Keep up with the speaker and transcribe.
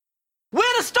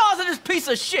piece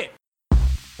of shit.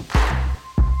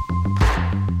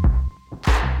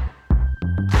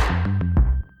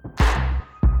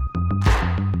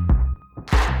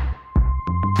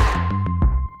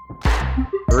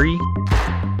 Three,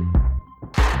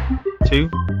 2,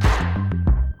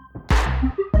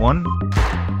 1,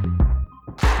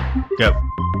 go.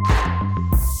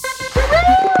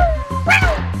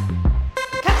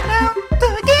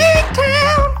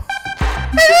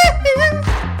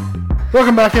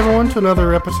 Welcome back, everyone, to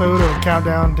another episode of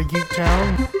Countdown to Geek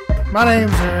Town. My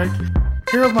name's Eric.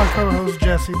 Here with my co-host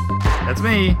Jesse. That's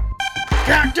me.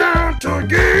 Countdown to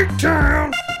Geek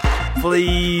Town.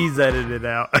 Please edit it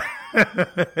out.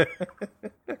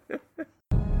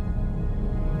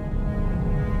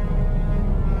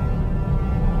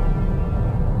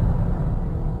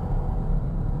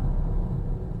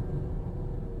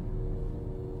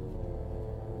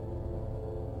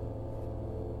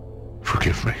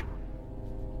 Forgive me.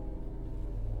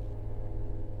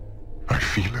 I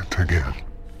feel it again.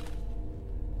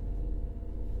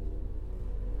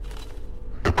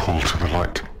 The pull to the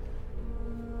light.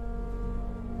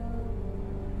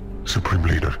 Supreme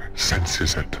Leader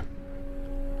senses it.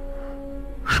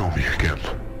 Show me again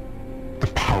the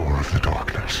power of the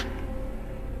darkness.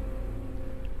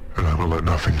 And I will let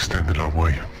nothing stand in our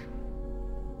way.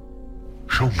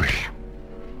 Show me.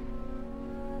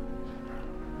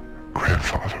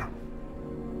 Grandfather.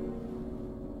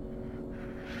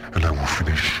 And I will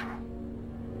finish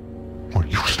what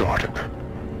you started.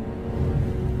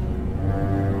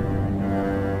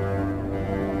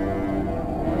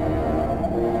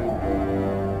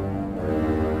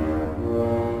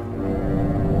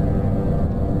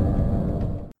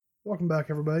 Welcome back,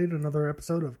 everybody, to another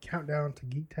episode of Countdown to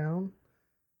Geek Town.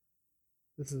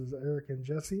 This is Eric and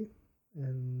Jesse,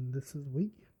 and this is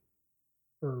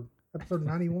episode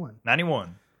 91.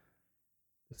 91.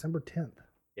 December 10th.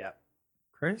 Yeah.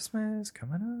 Christmas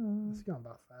coming It's up. gone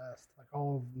by fast. Like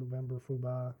all of November flew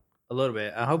by. A little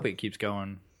bit. I hope it keeps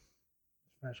going.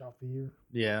 Finish off the year.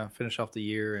 Yeah, finish off the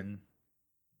year, and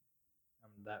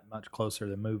I'm that much closer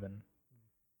to moving.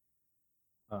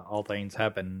 All things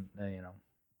happen,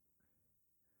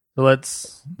 So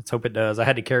let's hope it does. I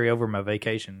had to carry over my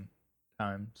vacation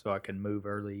time so I can move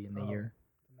early in the year.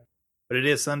 But it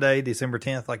is Sunday, December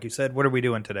 10th, like you said. What are we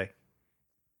doing today?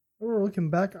 We're looking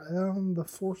back on The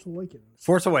Force Awakens.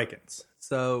 Force Awakens.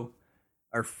 So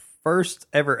our first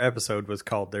ever episode was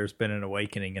called There's Been an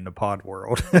Awakening in the Pod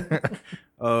World.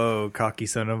 Oh, cocky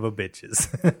son of a bitches.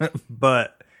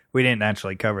 But we didn't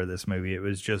actually cover this movie. It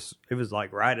was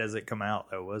like right as it come out,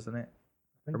 though, wasn't it?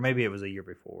 Or maybe it was a year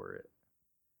before it.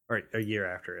 Or a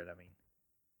year after it, I mean.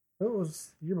 It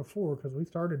was the year before because we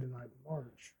started in like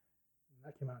March. And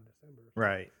that came out in December. So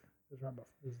Right. It was right before,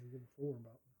 it was the year before. But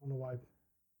I don't know why.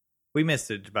 We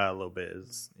missed it by a little bit,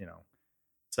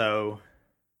 So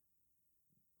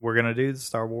we're going to do the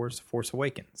Star Wars Force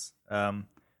Awakens,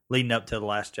 leading up to The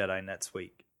Last Jedi next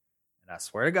week. And I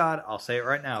swear to God, I'll say it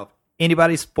right now. If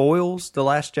anybody spoils The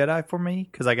Last Jedi for me,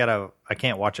 because I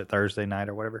can't watch it Thursday night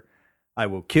or whatever, I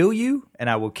will kill you and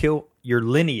I will kill your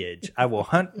lineage. I will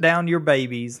hunt down your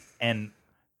babies and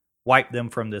wipe them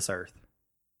from this earth.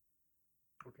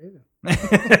 Okay,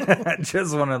 then. I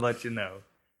just want to let you know.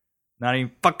 Not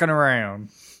even fucking around.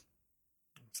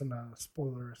 It's a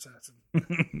spoiler assassin.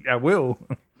 I will.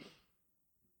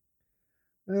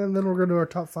 And then we're going to do our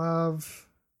top 5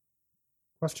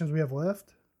 questions we have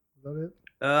left. Is that it?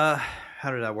 How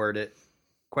did I word it?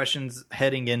 Questions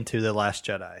heading into The Last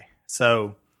Jedi.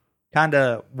 So, kind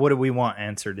of, what do we want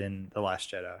answered in The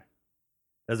Last Jedi?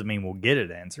 Doesn't mean we'll get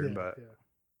it answered, but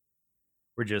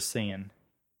we're just seeing.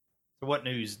 So, what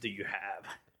news do you have?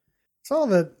 Saw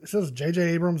that it says J.J.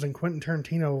 Abrams and Quentin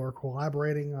Tarantino are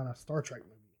collaborating on a Star Trek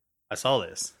movie. I saw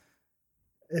this.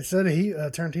 It said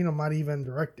Tarantino might even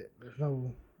direct it. There's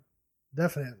no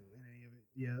definite in any of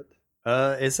it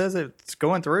yet. It says it's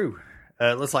going through.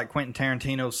 It looks like Quentin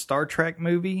Tarantino's Star Trek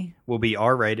movie will be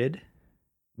R-rated,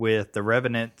 with The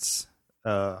Revenant's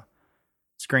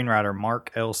screenwriter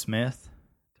Mark L. Smith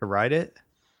to write it.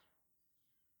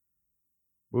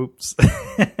 Whoops.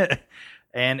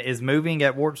 And is moving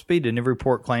at warp speed. A new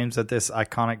report claims that this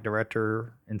iconic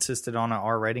director insisted on an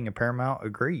R rating, and Paramount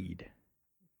agreed.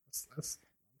 That's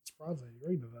surprising. You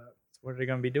agreed to that. So what are they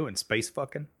going to be doing? Space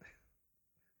fucking?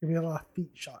 Give me a lot of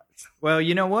feet shots. Well,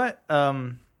 you know what?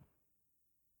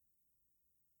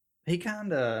 He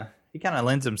kind of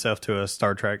lends himself to a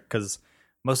Star Trek because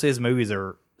most of his movies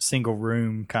are single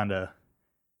room, kind of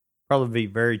probably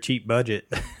be very cheap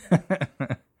budget.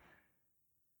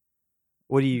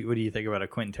 What do you think about a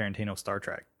Quentin Tarantino Star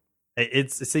Trek?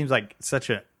 It seems like such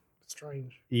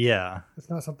strange. Yeah. It's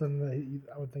not something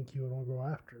that I would think you would want to go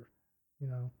after.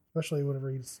 Especially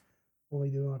whenever he's only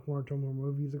doing like 1 or 2 more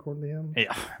movies, according to him.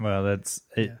 Yeah. Well, that's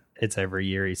it. Yeah. It's every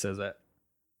year he says that.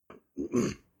 I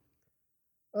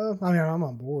mean, I'm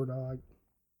on board. I like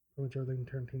pretty much everything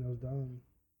Tarantino's done.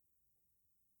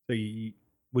 So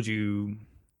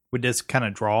would this kind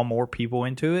of draw more people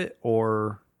into it,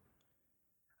 or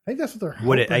I think that's what they're hoping.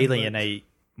 would it alienate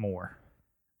more?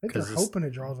 I think they're hoping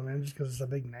it draws them in just because it's a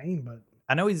big name, but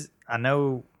I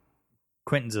know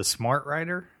Quentin's a smart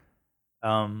writer.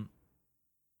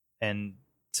 And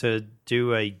to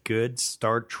do a good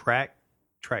Star Trek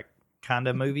kind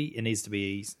of movie, it needs to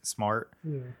be smart.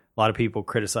 yeah. A lot of people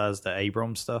criticize the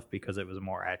Abrams stuff because it was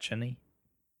more actiony.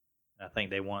 I think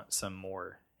they want some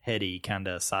more heady kind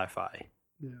of sci-fi.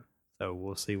 Yeah. So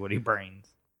we'll see what he brings.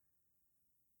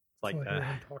 Like I hear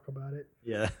him talk about it.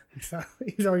 yeah. He's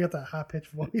already got that high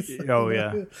pitched voice. Oh,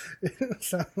 yeah. It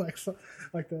sounds like a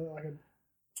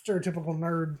stereotypical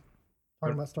nerd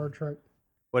talking about Star Trek.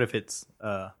 What if it's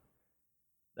the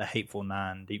Hateful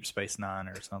Nine, Deep Space Nine,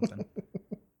 or something?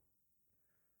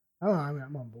 I don't know. I mean,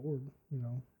 I'm on board.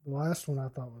 The last one I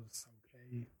thought was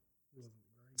okay. It wasn't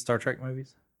great. Star Trek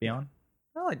movies? Beyond?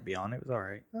 I like Beyond. It was all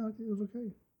right. I think it was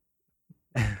okay.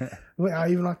 I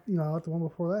even like I like the one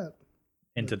before that.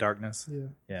 Into Darkness. Yeah.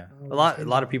 Yeah. Oh, A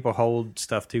lot of people hold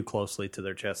stuff too closely to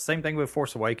their chest. Same thing with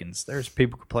Force Awakens. There's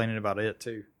people complaining about it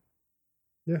too.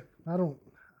 Yeah. I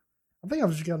think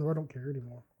I've just gotten where I don't care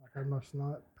anymore. Like I'm just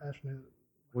not passionate.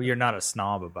 Well, you're not a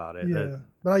snob about it. Yeah.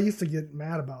 But I used to get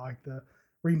mad about like the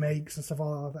remakes and stuff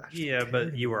all that. Yeah,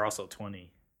 but you were also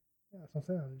 20. Yeah, that's what I'm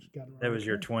saying. I just got That was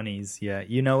your 20s. Yeah,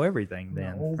 you know everything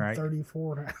then, old right?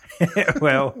 34 now.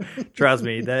 Well, trust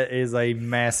me, that is a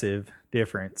massive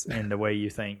difference in the way you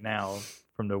think now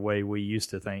from the way we used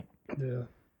to think. Yeah.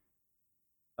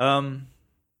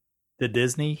 The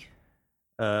Disney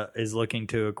is looking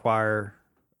to acquire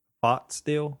Fox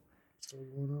still. Still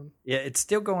going on. Yeah, it's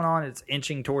still going on. It's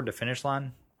inching toward the finish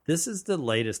line. This is the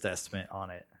latest estimate on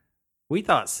it. We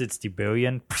thought 60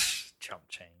 billion. Chump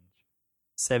change.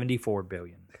 74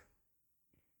 billion.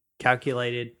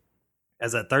 Calculated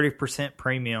as a 30%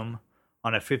 premium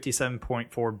on a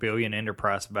 57.4 billion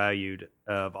enterprise valued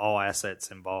of all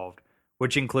assets involved,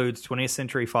 which includes 20th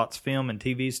Century Fox Film and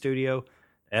TV Studio,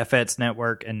 FX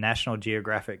Network, and National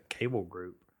Geographic Cable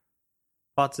Group.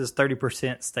 Fox's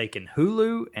 30% stake in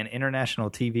Hulu and international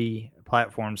TV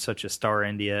platforms such as Star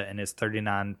India, and its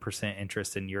 39%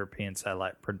 interest in European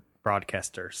satellite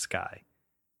broadcaster Sky.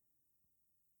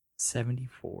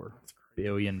 $74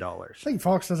 billion. I think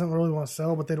Fox doesn't really want to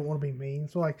sell, but they don't want to be mean.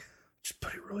 So, like, just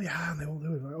put it really high and they won't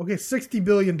do it. Like, okay, $60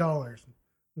 billion.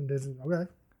 And Disney, okay.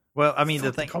 Well, I mean, the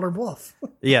Fucking thing. color bluff.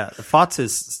 Yeah,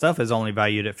 Fox's stuff is only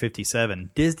valued at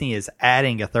 57. Disney is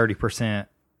adding a 30%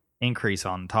 increase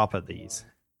on top of these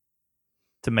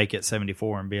to make it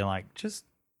 74 and being like, just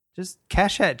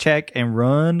cash that check and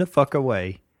run the fuck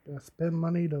away. Spend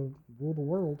money to rule the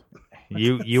world.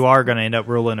 You are going to end up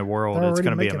ruling the world. They're It's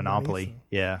going to be a already making monopoly. money,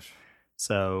 so. Yeah.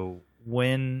 So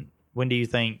when do you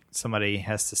think somebody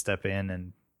has to step in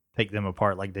and take them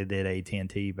apart like they did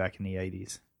AT&T back in the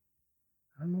 80s?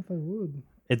 I don't know if they would.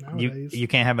 You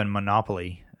can't have a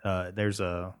monopoly. There's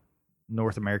a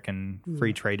North American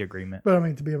free trade agreement. But I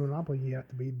mean, to be a monopoly, you have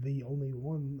to be the only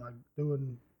one like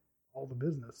doing all the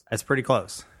business. That's pretty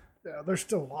close. Yeah, there's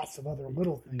still lots of other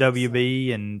little things.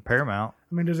 WB and Paramount.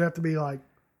 I mean, does it have to be like,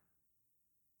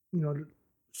 70%?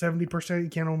 You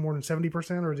can't own more than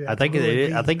 70%, or is it? I think it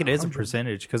is a 100%?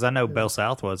 percentage because I know Yeah. Bell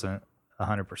South wasn't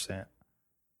 100%.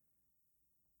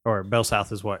 Or Bell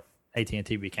South is what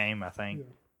AT&T became, I think.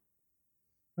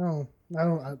 Yeah. No, I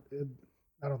don't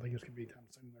think it's gonna be time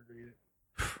soon. They're gonna get it.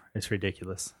 It's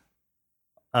ridiculous.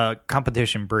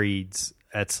 Competition breeds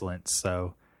excellence.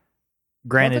 So, I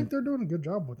granted, think they're doing a good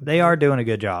job with it. they are doing a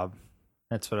good job.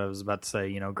 That's what I was about to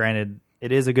say. Granted,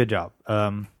 it is a good job.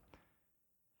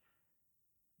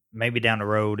 Maybe down the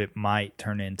road it might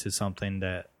turn into something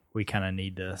that we kind of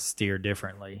need to steer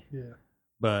differently. Yeah.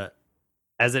 But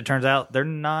as it turns out, they're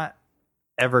not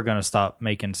ever going to stop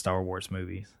making Star Wars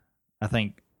movies. I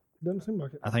think Doesn't seem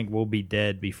like it. I think we'll be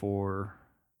dead before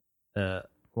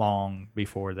long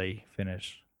before they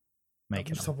finish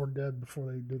making Just them. hope we're dead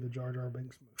before they do the Jar Jar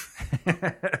Binks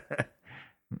movie.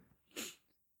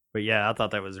 But yeah, I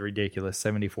thought that was ridiculous.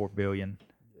 74 billion.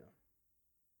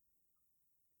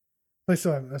 They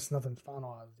still haven't. That's nothing's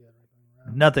finalized yet. Or anything,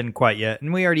 right? Nothing quite yet.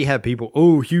 And we already have people,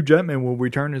 oh, Hugh Jackman will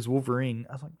return as Wolverine.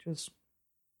 I was like, just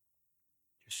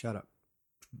shut up.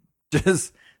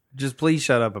 Just please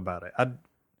shut up about it.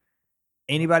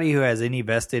 Anybody who has any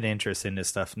vested interest in this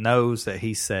stuff knows that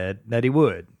he said that he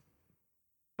would.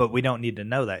 but we don't need to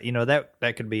know that.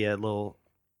 That could be a little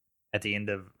at the end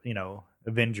of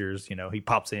Avengers. He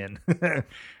pops in,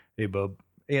 hey bub.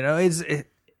 You're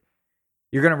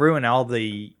gonna ruin all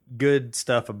the good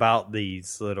stuff about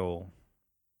these little.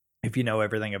 If you know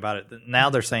everything about it,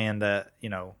 now they're saying that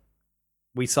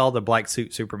we saw the black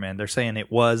suit Superman. They're saying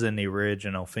it was in the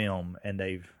original film, and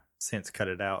they've since cut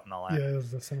it out and all that. Yeah, it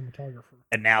was the cinematographer.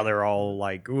 And now they're all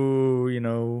like,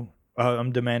 "Ooh,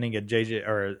 I'm demanding a JJ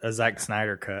or a Zack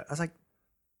Snyder cut." I was like,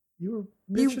 "You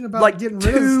were bitching about getting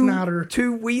rid of Snyder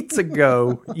 2 weeks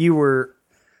ago. you were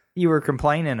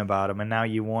complaining about him, and now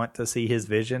you want to see his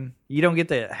vision. You don't get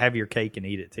to have your cake and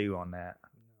eat it too on that."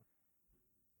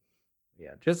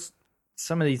 Yeah, just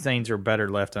some of these things are better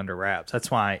left under wraps.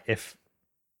 That's why if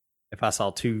I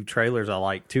saw 2 trailers I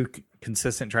like, 2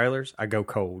 consistent trailers, I go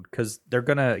cold because they're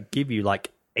gonna give you like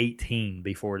 18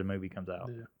 before the movie comes out.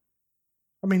 Yeah.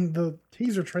 I mean, the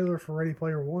teaser trailer for Ready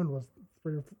Player One was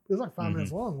like 5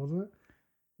 minutes long, wasn't it?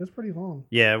 It was pretty long.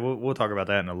 Yeah, we'll talk about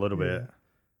that in a little bit.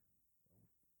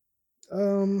 I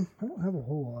don't have a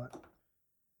whole lot.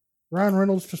 Ryan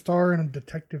Reynolds to star in a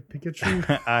Detective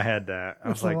Pikachu. I had that. I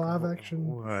was like, live action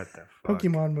what the fuck?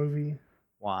 Pokemon movie.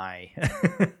 Why?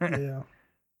 Yeah.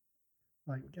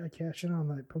 Like, gotta cash in on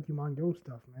that Pokemon Go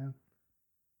stuff, man.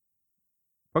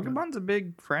 Pokemon's a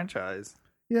big franchise.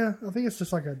 Yeah, I think it's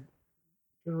just like a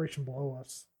generation below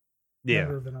us. Yeah.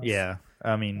 Than us. Yeah.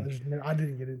 I mean, I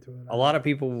didn't get into it. A lot of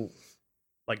people,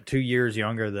 like 2 years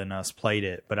younger than us, played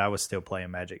it, but I was still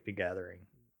playing Magic the Gathering.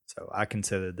 So I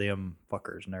consider them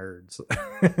fuckers nerds.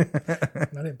 I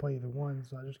didn't play either one,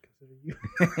 so I just consider you.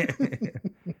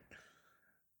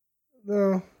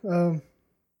 No,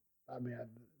 I mean,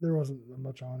 there wasn't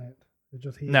much on it. It's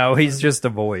just he's just a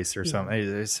voice or something.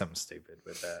 There's something stupid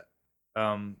with that.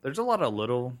 There's a lot of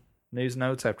little news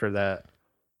notes after that.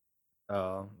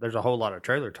 There's a whole lot of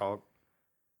trailer talk.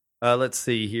 Let's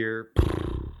see here.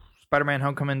 Spider-Man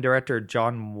Homecoming director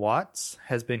John Watts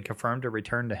has been confirmed to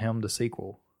return to helm the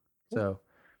sequel. So,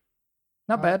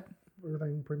 not bad.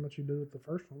 Everything pretty much you did with the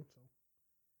first one.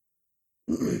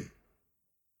 So.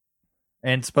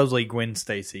 And supposedly Gwen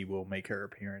Stacy will make her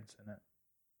appearance in it.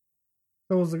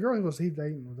 So was the girl he was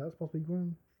dating, was that supposed to be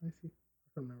Gwen Stacy?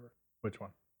 I can't remember. Which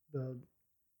one?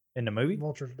 In the movie?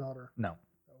 Vulture's daughter. No. I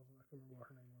can't remember what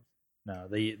her name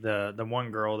was. No, the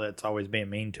one girl that's always being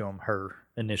mean to him, her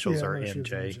initials are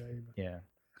MJ. Yeah.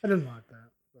 I didn't like that.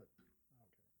 But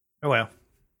oh well.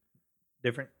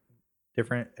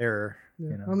 Different era.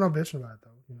 Yeah, I'm not bitching about it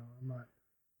though. I'm not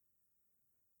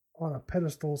on a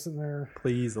pedestal sitting there.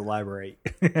 Please elaborate.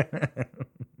 I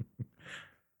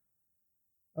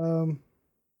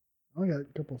got a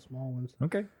couple of small ones.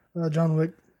 Okay. John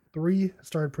Wick 3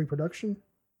 started pre-production.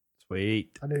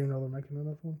 Sweet. I didn't even know they're making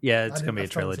another one. Yeah, it's gonna be a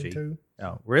trilogy. Too.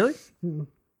 Oh, really? Mm-mm.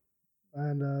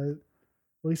 And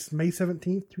released May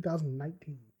 17th,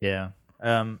 2019. Yeah.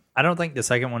 I don't think the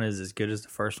second one is as good as the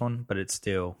first one, but it's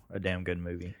still a damn good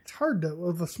movie. It's hard to,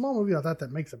 with a small movie like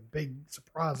that makes a big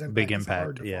surprise impact. Big it's impact,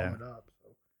 hard to yeah. follow it up. So,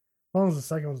 as long as the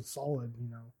second one's solid,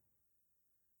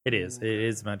 It is. It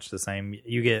is much the same.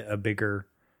 You get a bigger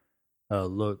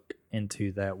look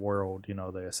into that world,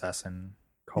 the assassin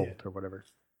cult or whatever.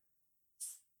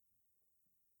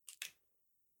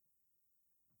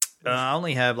 I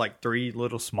only have like 3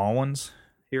 little small ones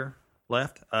here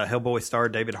left. Hellboy star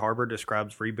David Harbour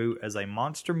describes reboot as a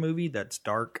monster movie that's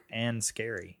dark and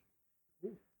scary.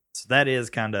 So that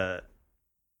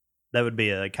would be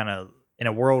a kind of, in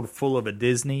a world full of a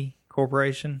Disney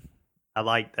corporation, I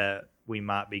like that we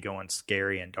might be going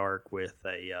scary and dark with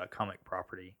a comic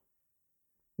property.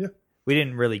 Yeah. We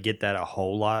didn't really get that a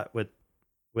whole lot with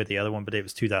the other one, but it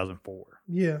was 2004.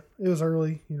 Yeah, it was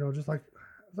early, just like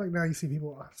now you see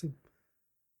people,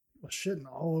 shitting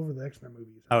all over the X-Men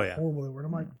movies. Oh, yeah. Horrible they were.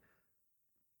 I'm like,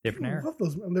 different era. I love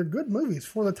those, and they're good movies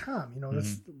for the time.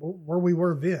 That's where we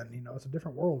were then. It's a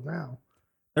different world now.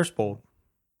 They're spoiled.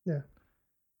 Yeah.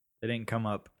 They didn't come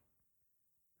up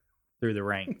through the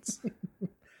ranks.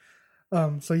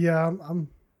 So yeah, I'm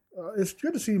it's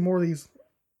good to see more of these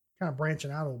kind of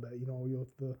branching out a little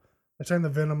bit. They're saying the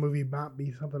Venom movie might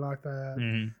be something like that.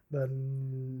 Mm-hmm. The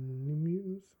New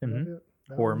Mutants,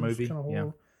 Mm-hmm. Horror movie. Kind of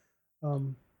horror. Yeah.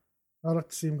 I'd like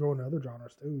to see him go into other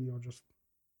genres too. Just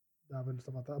dive into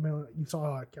stuff like that. I mean, you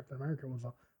saw how Captain America was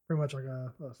pretty much like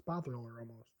a spy thriller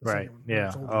almost. Right.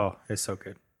 Yeah. Oh, it's so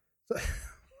good.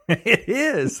 It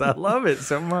is. I love it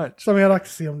so much. So I mean, I'd like to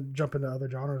see him jump into other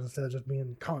genres instead of just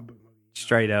being comic book movies.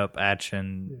 Straight up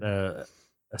action, a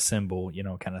symbol,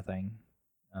 kind of thing.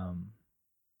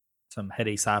 Some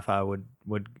heady sci-fi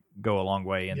would go a long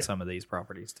way in some of these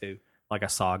properties too, like a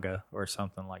Saga or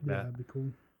something like that. That'd be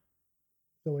cool.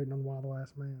 Still waiting on Wild the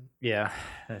Last Man. Yeah,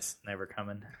 that's never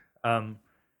coming.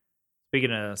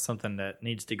 Speaking of something that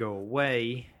needs to go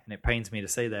away, and it pains me to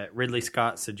say that, Ridley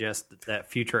Scott suggests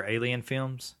that future Alien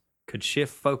films could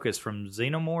shift focus from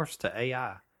xenomorphs to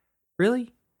AI.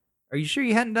 Really? Are you sure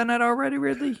you hadn't done that already,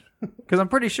 Ridley? Because I'm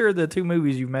pretty sure the 2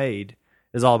 movies you made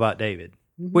is all about David.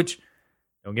 Mm-hmm. Which,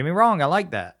 don't get me wrong, I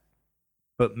like that.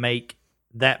 But make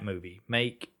that movie.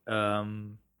 Make a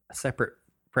separate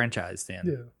franchise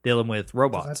then. Dealing with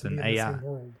robots and AI.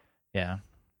 Yeah.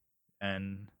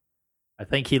 And I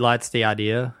think he likes the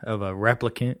idea of a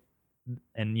replicant.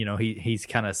 And, you know, he's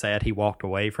kind of sad he walked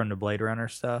away from the Blade Runner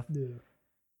stuff. Yeah.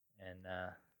 And,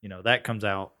 you know, that comes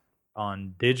out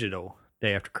on digital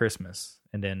day after Christmas.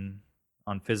 And then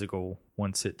on physical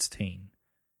 1/16/18.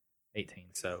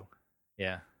 So,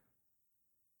 yeah.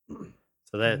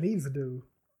 So that it needs to do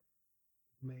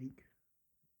make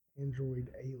Android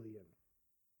Alien.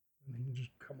 And he can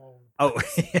just come on. Oh,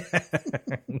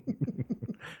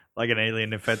 like an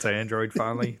alien infects an android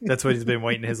finally. That's what he's been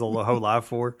waiting his whole life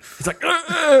for. He's like,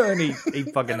 and he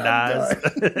fucking dies.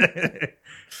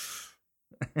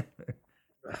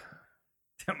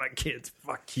 Tell my kids,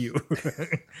 fuck you.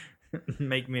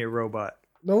 Make me a robot.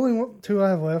 The only 2 I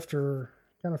have left are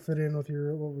kind of fit in with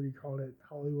your, what would you call it,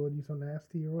 Hollywood, You So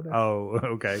Nasty or whatever. Oh,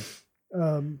 okay.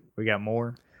 We got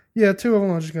more? Yeah, 2 of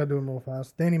them. I'm just going to do them real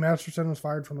fast. Danny Masterson was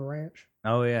fired from the ranch.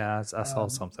 Oh, yeah. I saw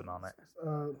something on it.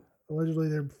 Allegedly,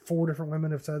 there 4 different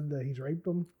women have said that he's raped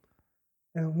them.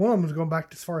 And one of them was going back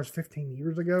as far as 15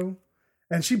 years ago.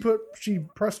 And she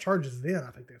pressed charges then,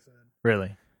 I think they said.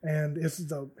 Really? And it's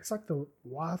like the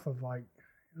wife of like,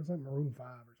 it was like Maroon 5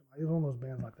 or something. It was one of those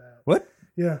bands like that. What?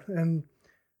 Yeah, and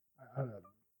I don't know.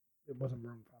 It wasn't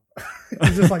Maroon 5. It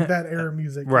was just like that era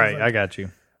music. Right, like, I got you.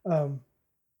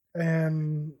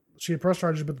 And she had pressed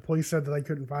charges, but the police said that they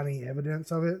couldn't find any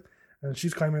evidence of it. And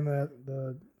she's claiming that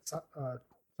the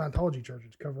Scientology church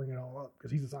is covering it all up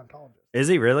because he's a Scientologist. Is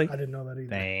he really? I didn't know that either.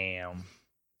 Damn.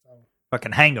 So,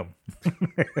 fucking hang him.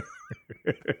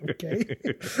 Okay.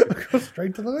 Go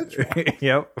straight to the lynch.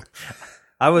 Yep.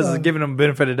 I was giving him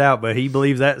benefit of doubt, but he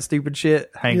believes that stupid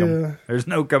shit. Hang him. There's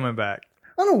no coming back.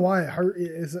 I don't know why it hurt.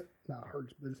 It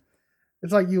hurts, but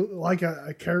it's like you like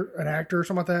an actor or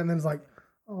something like that, and then it's like,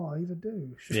 oh, he's a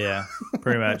douche. Yeah,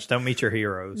 pretty much. Don't meet your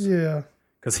heroes. Yeah.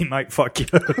 Because he might fuck you.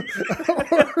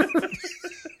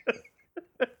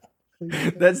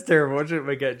 That's terrible. I shouldn't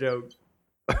make that joke.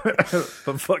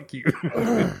 But fuck you.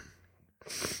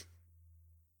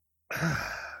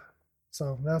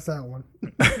 So that's that one.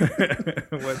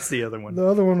 What's the other one? The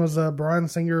other one was Bryan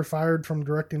Singer fired from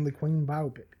directing the Queen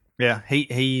biopic. Yeah,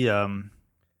 he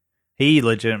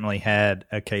legitimately had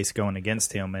a case going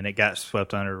against him, and it got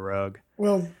swept under the rug.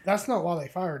 Well, that's not why they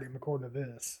fired him, according to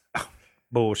this.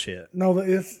 Bullshit. No,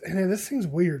 this seems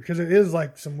weird because it is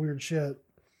like some weird shit.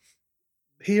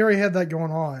 He already had that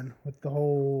going on with the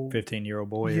whole 15-year-old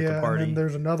boy at the party. And then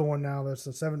there's another one now that's a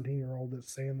 17-year-old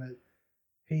that's saying that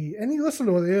he listened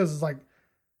to what it is. It's like,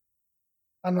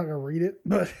 I'm not gonna read it,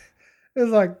 but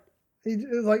it's like pretty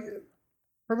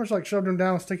much like shoved him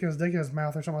down, sticking his dick in his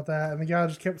mouth or something like that. And the guy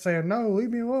just kept saying, "No,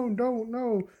 leave me alone, don't,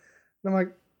 no." And I'm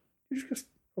like, you just.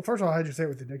 Well, first of all, how'd you say it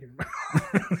with your dick in your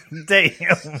mouth?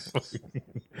 Damn.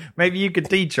 Maybe you could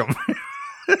teach him.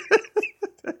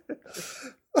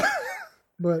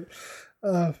 But,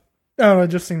 I don't know, it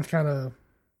just seems kind of...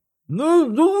 No.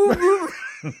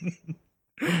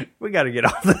 We got to get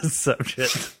off this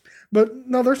subject. But,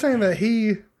 no, they're saying that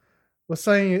he's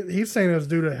saying it was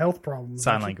due to health problems.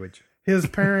 Sign language. His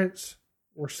parents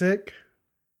were sick,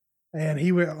 and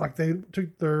he went, like, they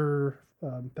took their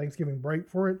Thanksgiving break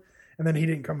for it, and then he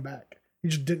didn't come back. He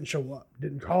just didn't show up.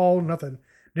 Didn't call, nothing.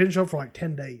 Didn't show up for like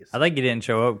 10 days. I think he didn't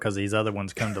show up because these other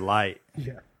ones come to light.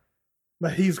 Yeah.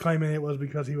 But he's claiming it was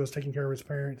because he was taking care of his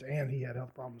parents and he had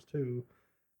health problems too.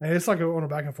 And it's like on a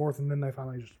back and forth, and then they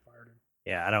finally just fired him.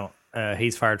 Yeah, I don't.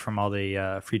 He's fired from all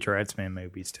the future X-Men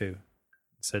movies too.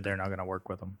 Said they're not going to work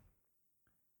with him.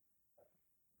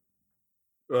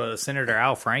 Senator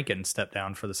Al Franken stepped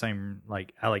down for the same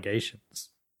allegations.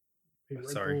 He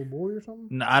raped a little boy or something?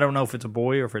 No, I don't know if it's a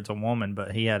boy or if it's a woman,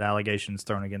 but he had allegations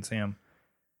thrown against him.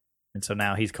 And so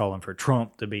now he's calling for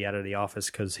Trump to be out of the office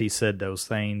because he said those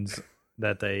things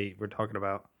that they were talking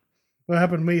about. What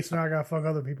happened to me, so now I got to fuck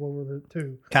other people with it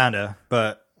too. Kinda,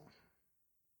 but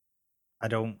I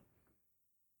don't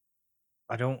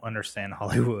understand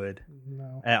Hollywood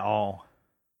at all.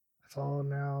 I saw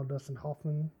now Dustin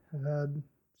Hoffman had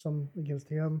some against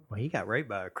him. Well, he got raped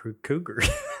by a cougar.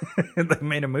 They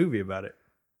made a movie about it.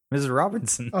 Mrs.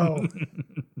 Robinson. Oh.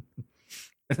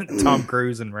 Tom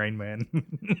Cruise and Rain Man.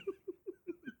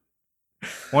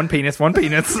 One penis.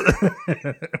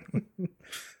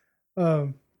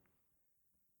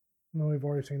 No, we've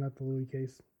already seen that the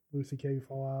Lucy K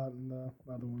fallout and the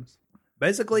other ones.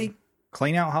 Basically,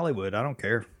 clean out Hollywood. I don't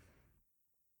care.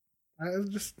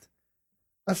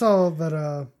 I saw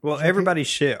that. Well, everybody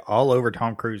shit all over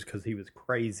Tom Cruise because he was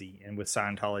crazy and with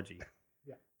Scientology.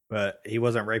 Yeah. But he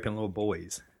wasn't raping little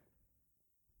boys.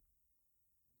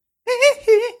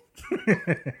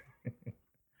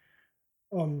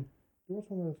 What's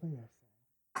one other thing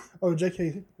I saw? Oh,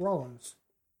 J.K. Rowling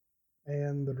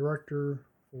and the director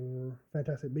for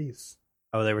Fantastic Beasts.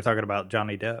 Oh, they were talking about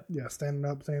Johnny Depp. Yeah, standing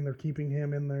up saying they're keeping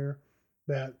him in there.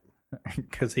 That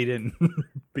because he didn't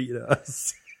beat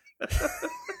us.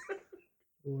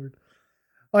 Lord,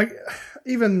 like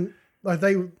even like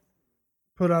they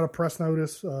put out a press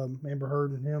notice, Amber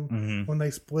Heard and him when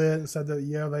they split and said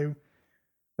that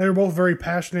they were both very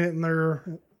passionate in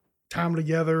their time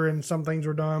together and some things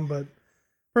were done, but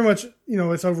pretty much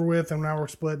it's over with and now we're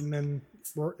splitting and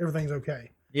everything's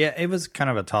okay. Yeah, it was kind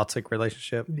of a toxic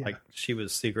relationship. Yeah. Like she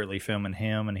was secretly filming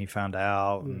him and he found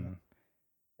out. And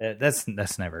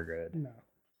that's never good. No,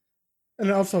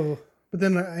 and also, but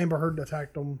then Amber Heard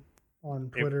attacked them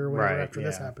on Twitter or whatever after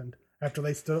this happened. After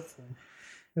they stood up for him,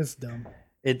 it's dumb.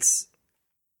 It's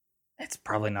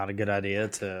probably not a good idea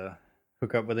to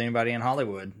hook up with anybody in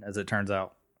Hollywood, as it turns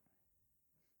out.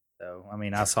 So, I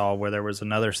mean, I saw where there was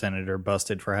another senator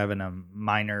busted for having a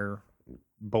minor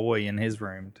boy in his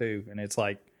room too, and it's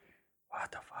like,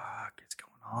 what the fuck is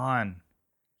going on?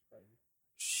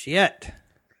 Shit!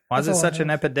 Why is it such an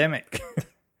epidemic?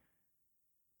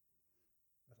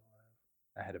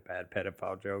 I had a bad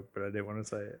pedophile joke, but I didn't want to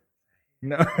say it.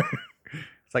 No,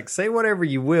 it's like say whatever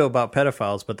you will about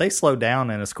pedophiles, but they slow down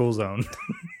in a school zone.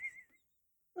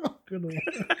 Oh, good one.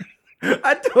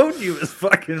 I told you it was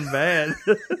fucking bad.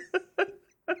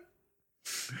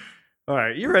 All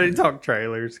right, you ready to talk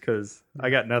trailers? Because I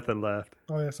got nothing left.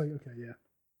 Oh, yeah, okay, yeah.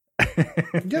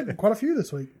 Getting quite a few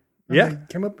this week. Yeah. They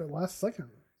came up at last second,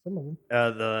 some of them.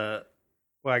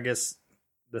 I guess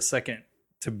the second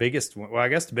to biggest one, well, I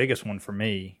guess the biggest one for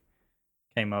me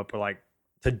came up like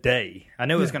today. I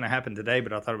knew it was going to happen today,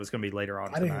 but I thought it was going to be later on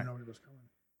tonight. I didn't even know it was coming.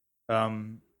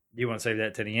 Do you want to save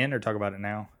that to the end or talk about it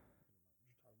now?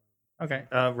 Okay.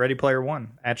 Ready Player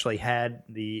One actually had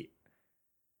the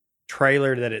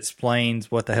trailer that explains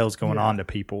what the hell's going on to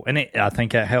people, and I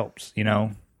think that helps.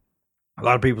 A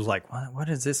lot of people's like, what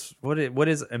is this? What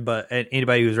is? But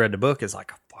anybody who's read the book is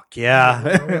like, fuck yeah,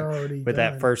 with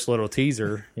that first little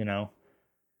teaser,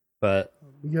 But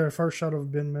we got a first shot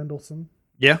of Ben Mendelsohn.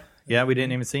 Yeah, we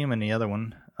didn't even see him in the other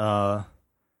one.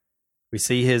 We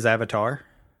see his avatar,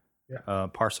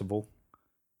 Parsable.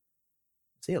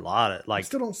 See a lot of I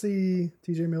still don't see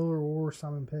T.J. Miller or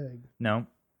Simon Pegg. No.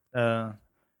 I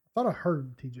thought I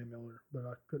heard T.J. Miller, but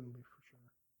I couldn't be for sure.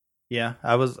 Yeah,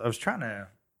 I was trying to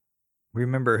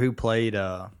remember who played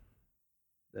the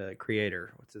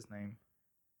creator. What's his name?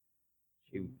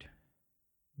 Shoot.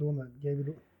 The one that gave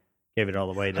it all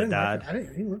away that died.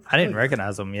 I didn't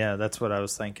recognize him. Yeah, that's what I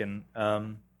was thinking.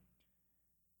 But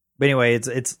anyway,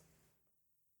 it's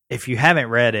if you haven't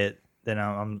read it, then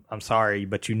I'm sorry,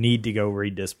 but you need to go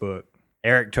read this book.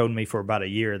 Eric told me for about a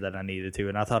year that I needed to,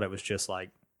 and I thought it was just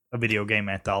like a video game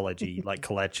anthology, like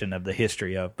collection of the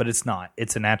history of, but it's not.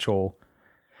 It's an actual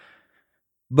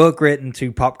book written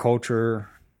to pop culture,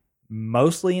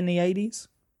 mostly in the 80s.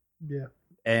 Yeah.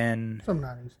 And some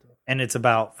 90s stuff. And it's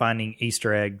about finding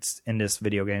Easter eggs in this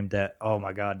video game that, oh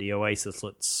my God, the Oasis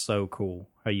looks so cool.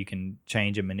 How you can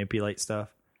change and manipulate stuff.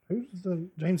 Who's the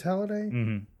James Halliday?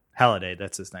 Mm-hmm. Halliday,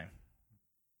 that's his name.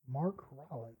 Mark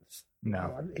Rylance.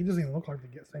 No. He doesn't even look like the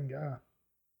same guy.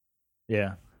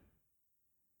 Yeah.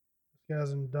 This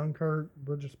guy's in Dunkirk,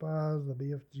 Bridge of Spies, the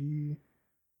BFG.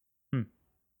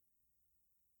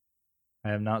 I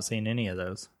have not seen any of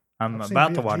those. I've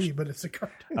about BFG, to watch. But it's a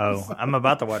cartoon. Oh, I'm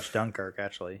about to watch Dunkirk,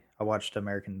 actually. I watched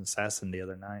American Assassin the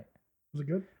other night. Was it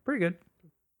good? Pretty good.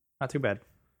 Not too bad.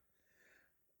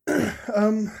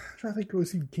 I'm trying to think. We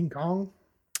see King Kong.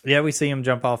 Yeah, we see him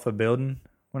jump off a building.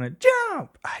 When it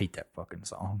jump, I hate that fucking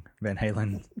song. Van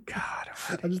Halen. God,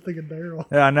 I just think of Daryl.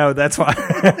 Yeah, I know. That's why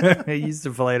he used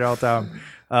to play it all the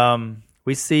time.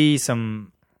 We see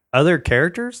some other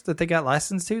characters that they got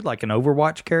licensed to, like an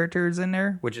Overwatch character is in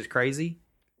there, which is crazy.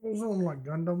 Was it like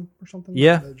Gundam or something?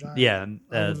 Yeah, giant,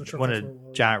 yeah. Sure one of the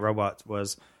giant robots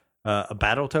was a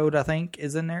Battletoad, I think,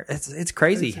 is in there. It's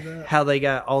crazy how they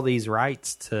got all these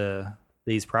rights to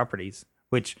these properties,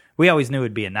 which we always knew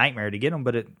would be a nightmare to get them,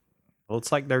 but it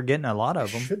looks like they're getting a lot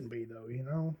of them. Shouldn't be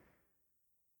though,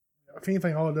 If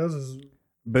anything, all it does is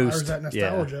boost. that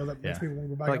nostalgia that makes people want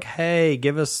to go back. Like, hey,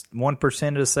 give us 1%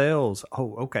 of the sales.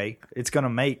 Oh, okay. It's going to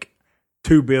make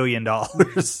 $2 billion.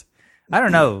 I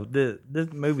don't know. The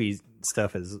movie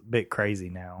stuff is a bit crazy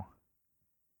now.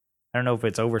 I don't know if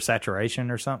it's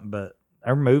oversaturation or something, but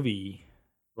our movie,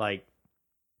 like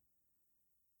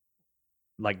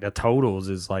the totals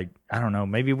is like, I don't know,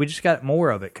 maybe we just got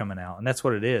more of it coming out, and that's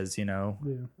what it is, you know.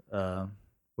 Yeah.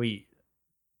 We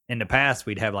in the past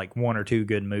we'd have like 1 or 2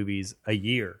 good movies a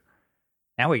year.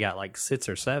 Now we got like 6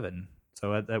 or 7.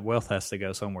 So that wealth has to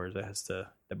go somewhere. It has to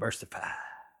diversify.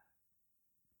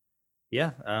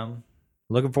 Yeah,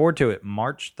 looking forward to it.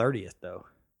 March 30th though.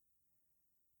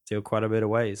 Still quite a bit of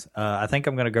ways. I think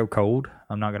I'm gonna go cold.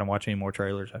 I'm not gonna watch any more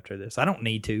trailers after this. I don't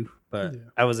need to, but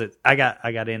I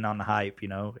got in on the hype. You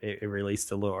know, it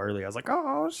released a little early. I was like,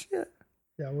 oh shit.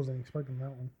 Yeah, I wasn't expecting that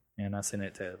one. And I sent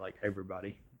it to like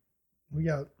everybody. We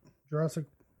got Jurassic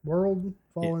World,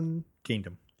 Fallen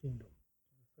Kingdom. The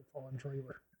Fallen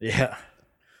trailer. Yeah.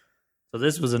 So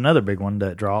this was another big one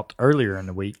that dropped earlier in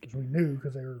the week. Which we knew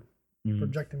because they were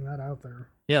projecting that out there.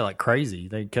 Yeah, like crazy.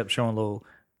 They kept showing little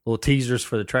teasers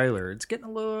for the trailer. It's getting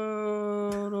a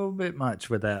little bit much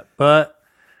with that. But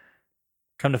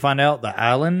come to find out, the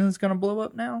island is going to blow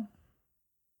up now.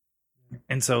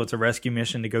 And so it's a rescue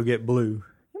mission to go get Blue.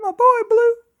 You're my boy,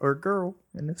 Blue. Or girl,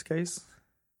 in this case.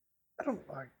 I don't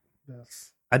like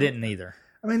this. I didn't either.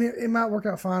 I mean, it might work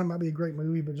out fine. It might be a great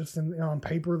movie, but just on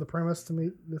paper, the premise to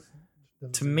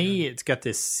me, it's got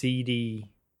this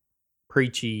seedy,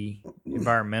 preachy,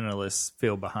 environmentalist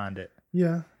feel behind it.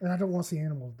 Yeah, and I don't want to see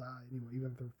animals die anyway.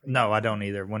 Even if they're fake. No, I don't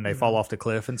either. When they fall off the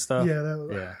cliff and stuff. Yeah,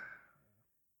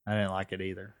 I didn't like it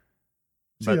either.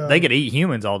 But they could eat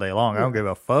humans all day long. I don't give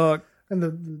a fuck. And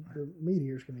the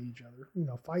meteors can eat each other. You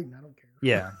know, fighting, I don't care.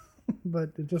 Yeah.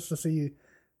 But just to see,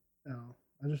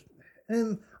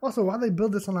 and also why they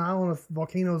build this on an island if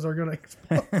volcanoes are going to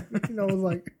explode? You know, it was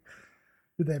like,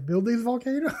 did they build these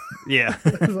volcanoes? Yeah.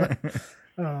 It was like,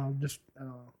 I don't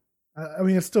know. I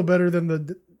mean, it's still better than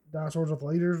the dinosaurs with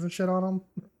lasers and shit on them.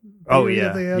 Oh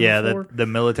yeah, the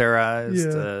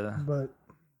militarized. Yeah, but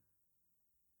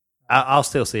I'll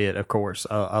still see it. Of course,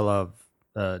 I love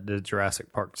the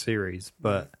Jurassic Park series,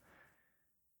 but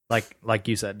like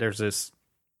you said, there's this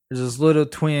little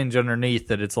twinge underneath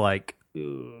that it's like,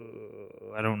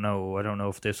 I don't know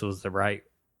if this was the right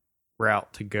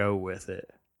route to go with it.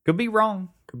 Could be wrong.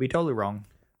 Could be totally wrong.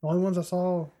 The only ones I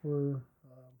saw were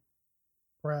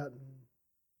Pratt and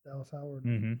Dallas Howard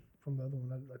from the other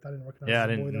one. I didn't recognize. Yeah, I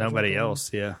didn't. Nobody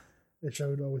else. Yeah, it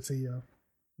showed. We see Ian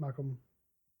Malcolm.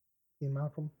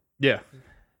 Yeah.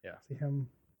 See him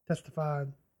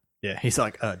testified. Yeah, he's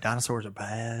like, dinosaurs are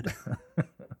bad.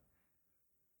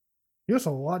 He looks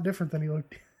a lot different than he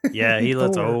looked. Yeah, he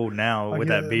looks old now with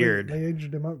that beard. They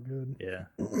aged him up good. Yeah.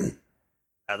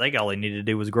 I think all he needed to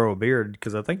do was grow a beard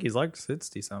because I think he's like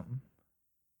 60 something.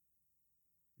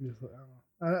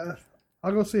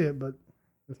 I'll go see it, but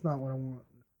it's not what I want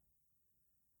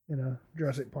in a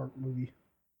Jurassic Park movie.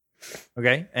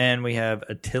 Okay, and we have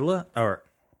Alita.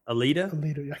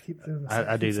 Alita, I keep doing this.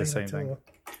 I do the same thing.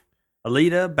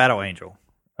 Alita, Battle Angel.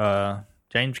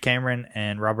 James Cameron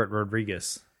and Robert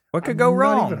Rodriguez. What could go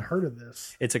wrong? I've not even heard of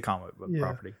this. It's a comic book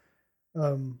property.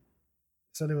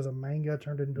 Said it was a manga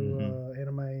turned into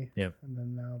anime. Yep. And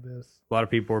then now this. A lot of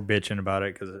people were bitching about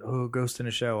it because, Ghost in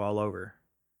the Shell all over.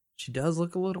 She does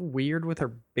look a little weird with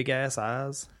her big ass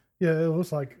eyes. Yeah, it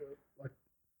looks like.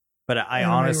 But I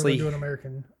honestly,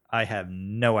 I have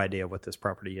no idea what this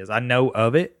property is. I know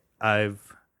of it. I've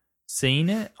seen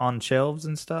it on shelves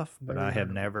and stuff, but I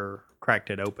have never cracked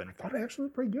it open. I thought it actually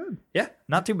looked pretty good. Yeah,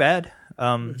 not too bad.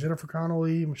 Jennifer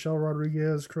Connelly, Michelle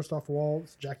Rodriguez, Christoph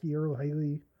Waltz, Jackie Earle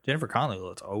Haley. Jennifer Connelly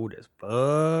looks old as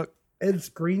fuck. Ed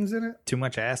Skreein's in it. Too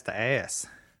much ass to ass.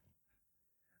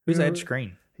 Who's Ed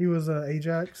Skrein? He was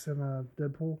Ajax in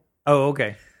Deadpool. Oh,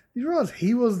 okay. You realize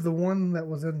he was the one that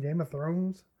was in Game of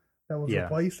Thrones that was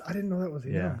replaced? I didn't know that was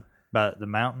him. Yeah. But the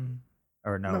mountain?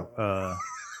 Or no.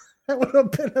 That would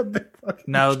have been a big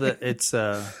fucking it's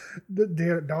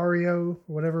Dario,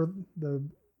 whatever, the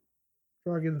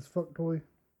dragon's fuck toy.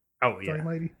 Oh, yeah. Dragon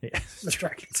lady. Yeah. The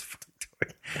dragon's fuck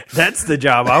toy. That's the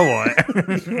job I want.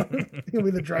 He'll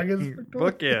be the dragon's fuck toy.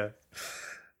 Fuck yeah.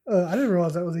 I didn't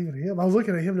realize that was even him. I was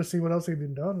looking at him to see what else he'd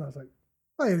been done, and I was like,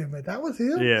 wait a minute, that was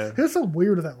him? Yeah. He was so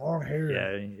weird with that long hair.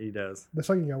 Yeah, he does. The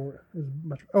second guy is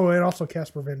much. Oh, and also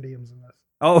Casper Van Dien's in this.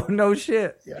 Oh, no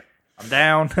shit. Yeah. I'm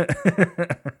down.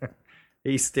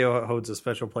 He still holds a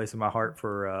special place in my heart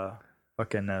for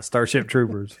fucking Starship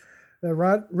Troopers.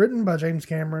 Written by James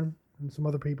Cameron and some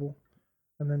other people,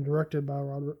 and then directed by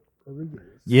Robert Rodriguez.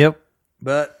 Yep.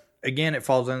 But again, it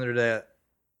falls under that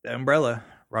the umbrella.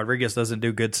 Rodriguez doesn't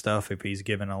do good stuff if he's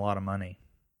given a lot of money.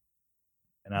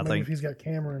 And I Maybe think if he's got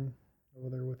Cameron over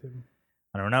there with him.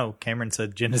 I don't know. Cameron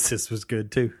said Genesis was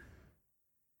good too.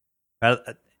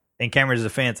 In Cameron's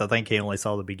defense, I think he only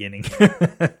saw the beginning.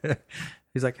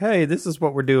 He's like, "Hey, this is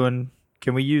what we're doing.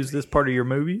 Can we use this part of your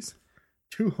movies?"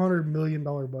 $200 million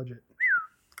budget.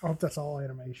 I hope that's all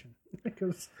animation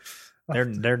because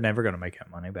They're never going to make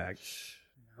that money back.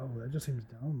 no, that just seems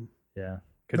dumb. Yeah,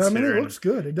 But I mean, it Considering looks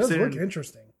good. It does look considering-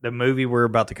 interesting. the movie we're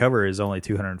about to cover is only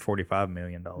 $245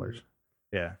 million.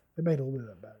 Yeah, They made a little bit of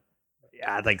that back.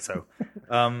 yeah, I think so.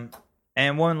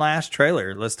 And one last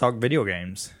trailer. Let's talk video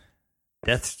games.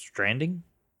 Death Stranding.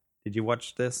 Did you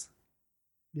watch this?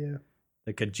 Yeah,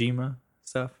 The Kojima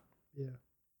stuff. yeah.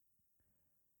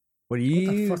 What do What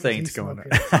the you fuck is think's he going on?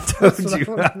 smoking? I told That's what you. I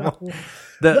wanna know.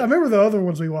 The- I remember the other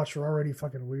ones we watched were already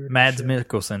fucking weird. as Mads shit.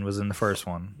 Mikkelsen was in the first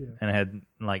one, Yeah. and it had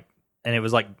and it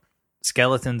was like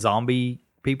skeleton zombie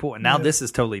people, and now Yeah. this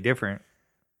is totally different.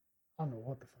 I don't know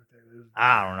what the fuck that is.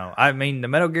 I don't know. I mean, the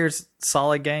Metal Gear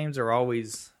Solid games are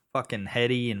always fucking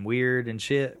heady and weird and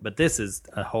shit, but this is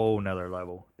a whole nother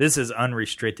level. This is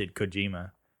unrestricted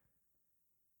Kojima.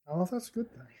 I don't know if that's a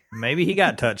good thing. Maybe he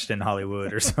got touched in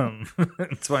Hollywood or something.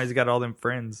 That's why he's got all them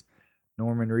friends.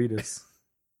 Norman Reedus.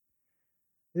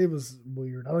 It was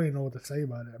weird. I don't even know what to say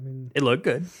about it. I mean, It looked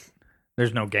good.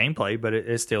 There's no gameplay, but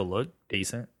it still looked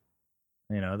decent.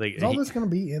 You know, is all this going to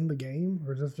be in the game,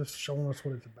 or is this just showing us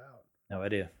what it's about? no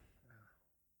idea.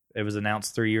 It was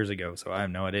announced 3 years ago, so I have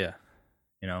no idea.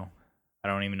 You know, I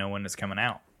don't even know when it's coming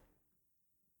out.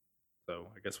 So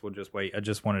I guess we'll just wait. I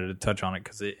just wanted to touch on it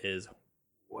because it is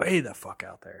way the fuck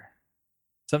out there.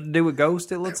 Something to do with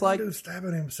Ghost, it looks That like. dude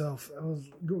stabbing himself. I was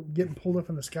getting pulled up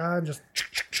in the sky and just.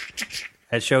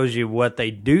 That shows you what they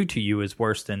do to you is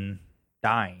worse than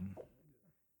dying.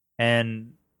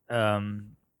 And I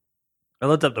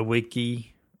looked up the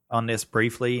wiki on this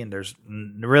briefly, and there's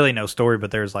really no story,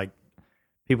 but there's like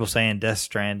people saying Death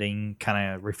Stranding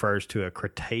kind of refers to a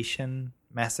Cretaceous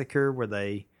massacre where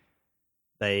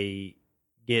they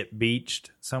get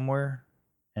beached somewhere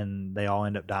and they all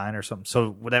end up dying or something.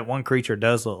 So that one creature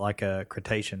does look like a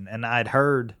Cretaceous, and I'd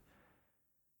heard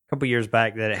a couple years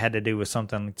back that it had to do with some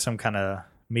kind of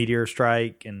meteor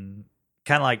strike, and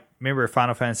kind of like, remember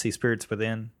Final Fantasy Spirits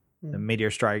Within? The meteor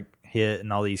strike hit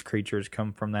and all these creatures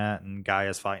come from that, and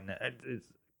Gaia's fighting it. It's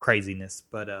craziness,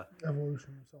 but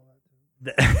Evolution. I saw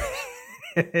that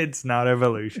too. it's not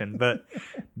evolution, but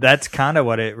that's kind of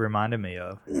what it reminded me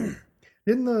of.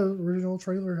 Didn't the original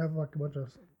trailer have like a bunch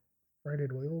of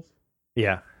braided whales?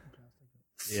 Yeah.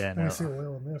 Yeah, I only no. see a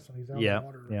whale in this, and he's out Yeah, in the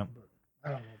water. yeah. But I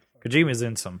don't know what the fuck. Kojima's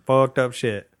in some fucked up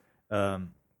shit.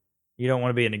 You don't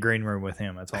want to be in the green room with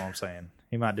him. That's all I'm saying.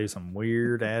 He might do some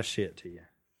weird ass shit to you.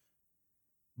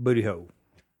 Booty hole.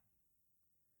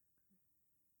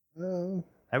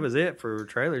 That was it for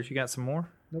trailers. You got some more?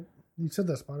 Nope. You said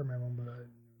that Spider-Man one, but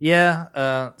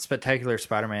Yeah, Spectacular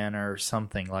Spider-Man or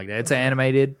something like that. It's an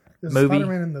animated it's movie.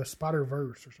 Spider-Man in the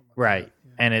Spider-Verse or something. Like Right. That.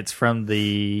 Yeah. And it's from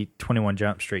the 21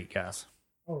 Jump Street guys.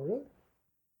 Oh, really?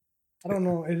 I don't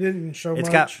know. It didn't show It's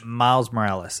much. got Miles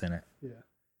Morales in it. Yeah.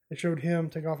 It showed him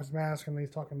take off his mask, and then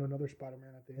he's talking to another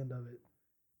Spider-Man at the end of it.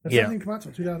 It Yeah. doesn't even come out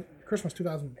until Christmas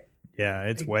 2008. Yeah,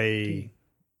 it's way...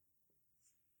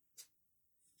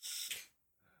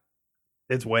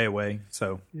 It's way away,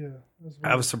 so Yeah. That's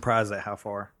I was surprised at how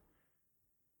far.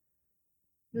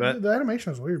 Yeah, but- the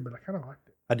animation was weird, but I kind of liked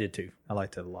it. I did too. I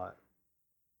liked it a lot.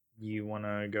 You want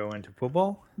to go into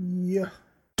football? Yeah.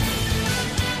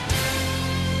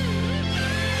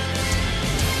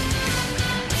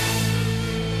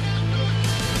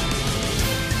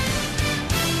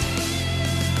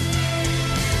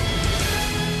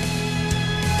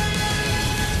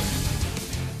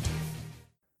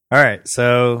 All right,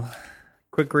 so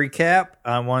quick recap.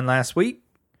 I won last week.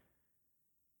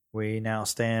 We now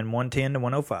stand 110 to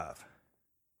 105.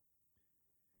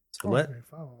 So Oh, let okay,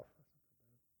 5 off.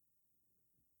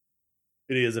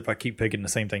 it is if I keep picking the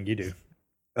same thing you do.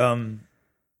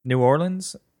 New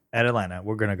Orleans at Atlanta.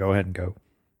 We're gonna go ahead and go.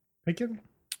 Picking?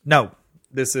 No,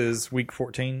 this is week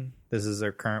 14. This is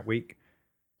their current week.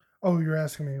 Oh, you're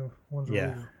asking me ones Yeah.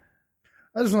 over.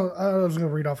 I was going to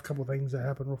read off a couple of things that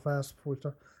happened real fast before we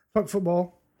start. Fuck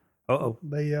football. Oh,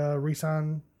 They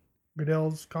re-signed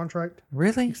Goodell's contract,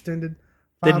 really? extended.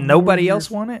 Did 5 nobody more else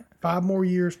years- want it? 5 more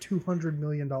years, $200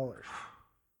 million.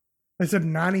 They said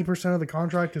 90% of the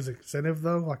contract is incentive,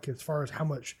 though, like as far as how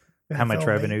much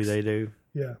Revenue makes. they do?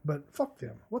 Yeah, but fuck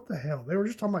them. What the hell? They were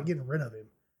just talking about getting rid of him.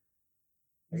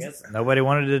 I guess nobody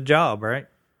wanted a job, right?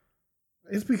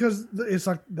 It's because it's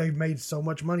like they've made so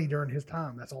much money during his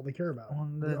time. That's all they care about.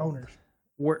 On The the- owners.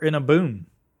 We're in a boom.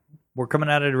 we're coming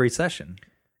out of a recession.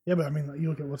 Yeah, but I mean, you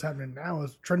look at what's happening now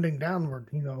is trending downward.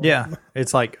 Yeah,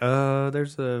 it's like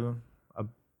there's a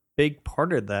big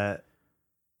part of that.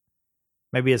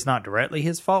 Maybe it's not directly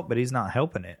his fault, but he's not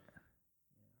helping it.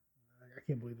 I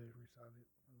can't believe they re-signed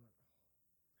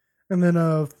it. And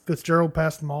then Fitzgerald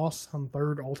passed Moss on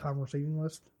third all-time receiving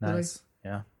list today. Nice,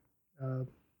 yeah.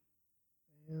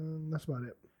 And that's about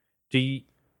it. Do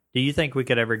you think we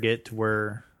could ever get to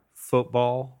where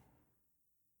football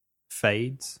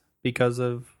fades because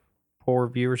of poor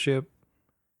viewership?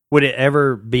 Would it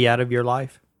ever be out of your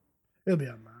life? It'll be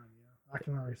out of mine. Yeah, I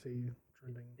can already see you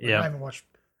trending. Yeah. I haven't watched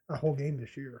a whole game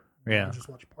this year. Yeah. I just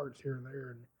watch parts here and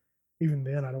there, and even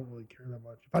then, I don't really care that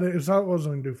much. If I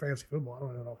wasn't going to do fantasy football, I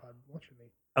don't even know if I'd watch any.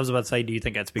 I was about to say, do you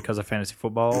think that's because of fantasy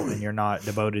football and you're not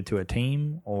devoted to a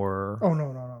team, or? Oh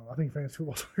no! I think fantasy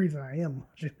football's the reason I am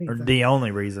watching Or anything. the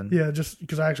only reason? Yeah, just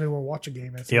because I actually want to watch a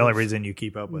game. The only reason you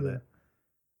keep up with Yeah.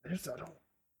 it.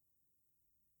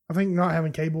 I think not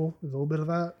having cable is a little bit of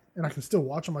that, and I can still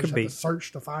watch them. I Could just be. have to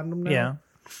search to find them now. Yeah.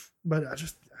 But I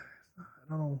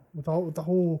don't know, with the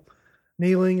whole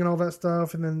kneeling and all that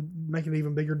stuff, and then make an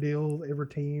even bigger deal every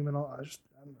team and all. I don't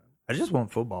know. I just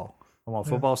want football. I want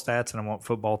Yeah. football stats and I want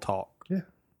football talk. Yeah,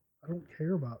 I don't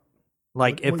care about.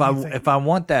 Like What do you think? if I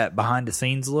want that behind the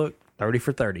scenes look, 30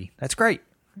 for 30. That's great.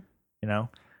 You know,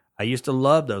 I used to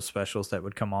love those specials that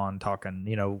would come on talking,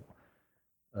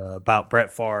 about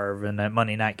Brett Favre and that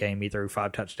Monday night game. He threw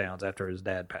 5 touchdowns after his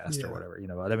dad passed or Yeah. whatever.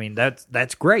 I mean,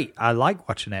 that's great. I like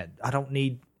watching that. I don't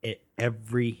need it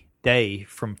every day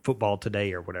from Football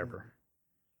Today or whatever.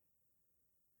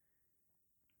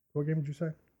 What game did you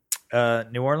say?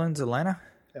 New Orleans, Atlanta.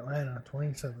 Atlanta,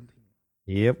 2017.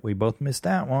 Yep, we both missed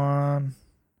that one.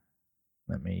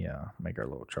 Let me make our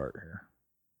little chart here.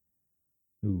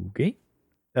 Okay.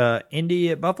 Indy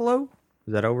at Buffalo.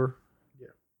 Is that over? Yeah.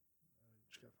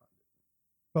 Just gotta find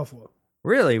it. Buffalo,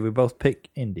 Really? We both picked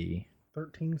Indy.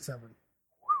 13-7.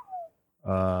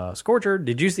 Scorcher,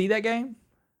 did you see that game?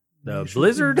 The You should-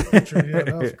 blizzard? Yeah,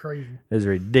 that was crazy. It was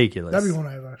ridiculous. That'd be one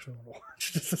I actually want to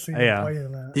watch just to see them Yeah. play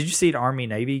in that. Did you see the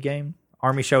Army-Navy game?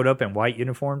 Army showed up in white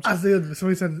uniforms. I did.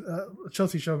 Somebody said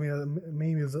Chelsea showed me a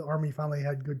meme. Is the Army finally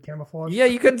had good camouflage? Yeah,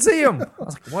 you couldn't see them. I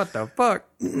was like, what the fuck?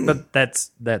 But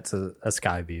that's a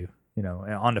sky view.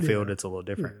 On the field, it's a little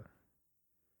different.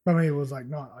 I mean, it was like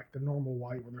not like the normal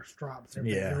white with their stripes. And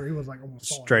everything. Yeah. It was like almost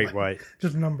solid Straight white.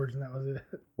 just numbers, and that was it.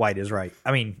 White is right.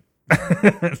 I mean,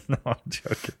 no, I'm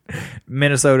joking.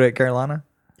 Minnesota at Carolina.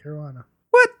 Carolina,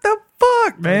 What the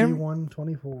fuck, man?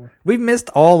 31-24. We've missed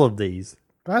all of these.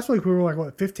 Last week we were like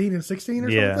what 15 and 16 or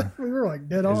Yeah. something. We were like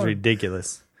dead It's on.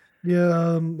 ridiculous.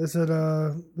 Yeah, they said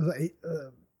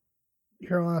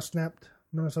Carolina snapped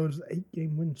Minnesota's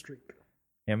 8-game win streak.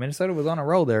 Yeah, Minnesota was on a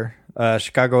roll there.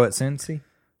 Chicago at Cincy.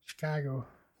 Chicago.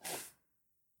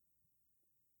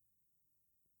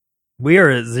 We are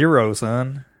at 0,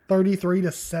 son.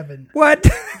 33-7. What?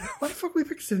 Why the fuck we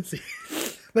picked Cincy?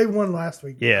 They won last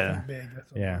week. Yeah. I think big.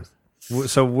 That's what it Yeah.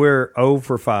 was. So we're 0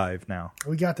 for 5 now.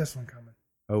 We got this one coming.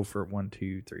 0 for 1,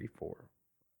 2, 3, 4.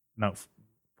 No,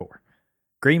 4.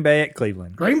 Green Bay at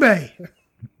Cleveland. Green Bay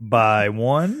By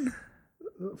 1.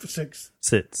 for 6.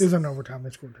 Sits. It was an overtime. They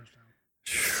scored a touchdown.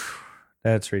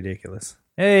 That's ridiculous.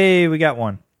 Hey, we got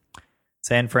one.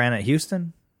 San Fran at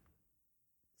Houston.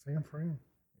 San Fran.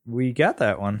 We got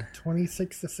that one.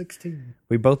 26-16.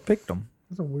 We both picked them.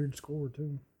 That's a weird score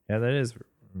too. Yeah, that's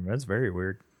very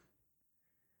weird.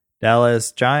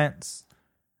 Dallas Giants.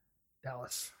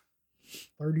 Dallas.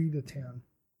 30-10.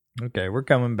 Okay, we're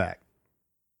coming back.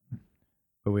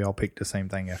 But we all picked the same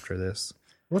thing after this.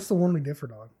 What's the one we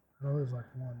differed on? I know there's like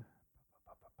one.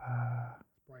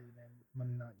 Probably the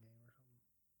Monday night game or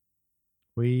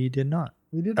something. We did not.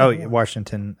 We did. Oh, have one.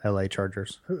 Washington, LA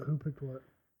Chargers. Who picked what?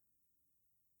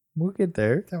 We'll get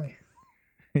there. Tell me.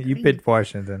 You picked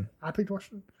Washington. I picked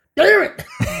Washington. Damn it!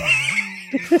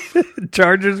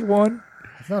 Chargers won.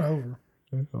 It's not over.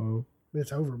 Oh.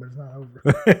 It's over, but it's not over.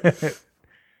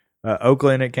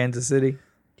 Oakland at Kansas City.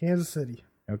 Kansas City.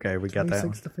 Okay, we got that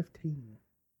one. 26-15.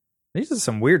 These are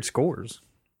some weird scores.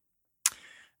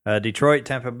 Detroit,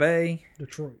 Tampa Bay.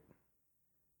 Detroit.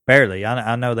 Barely.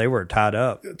 I know they were tied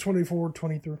up.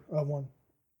 24-23. 1.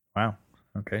 Wow.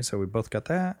 Okay, so we both got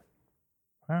that.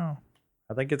 Wow.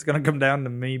 I think it's going to come down to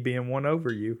me being one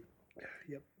over you.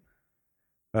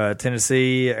 Yep.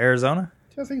 Tennessee, Arizona.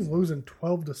 Tennessee's losing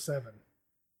 12-7.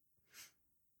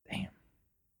 Damn.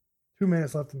 2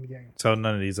 minutes left in the game. So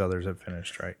none of these others have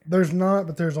finished, right? There's not,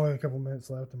 but there's only a couple minutes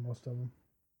left in most of them.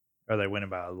 Are they winning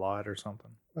by a lot or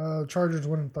something? Chargers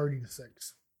winning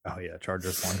 30-6. Oh, yeah.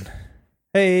 Chargers won. What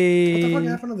Hey. the fuck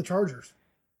happened to the Chargers?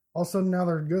 All of a sudden now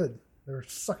they're good. They were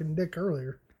sucking dick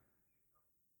earlier.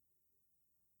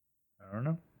 I don't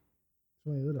know.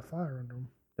 So they lit a fire under them.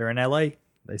 They're in LA.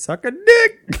 They suck a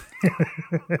dick.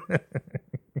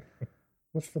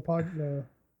 What's the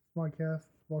podcast?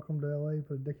 Welcome to LA.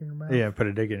 Put a dick in your mouth. Yeah, put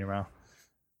a dick in your mouth.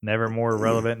 Never more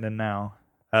relevant than now.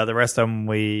 The rest of them,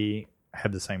 we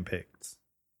have the same picks.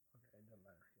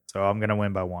 So I'm going to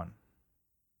win by 1.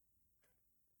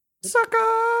 Sucker!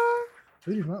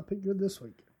 We did not pick good this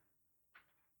week.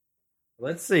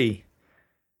 Let's see.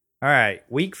 All right,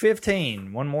 week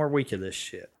 15. One more week of this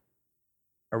shit.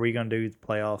 Are we going to do the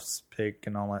playoffs pick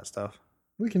and all that stuff?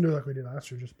 We can do it like we did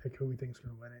last year. Just pick who we think's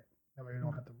going to win it. That way we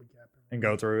don't have to recap it. And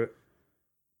go through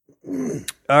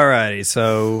it. All righty,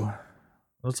 so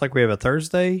looks like we have a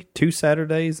Thursday, 2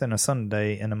 Saturdays, and a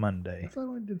Sunday and a Monday. I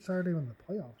thought we did Saturday when the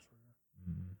playoffs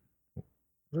were. Was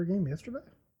there a game yesterday?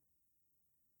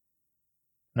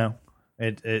 No.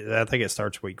 I think it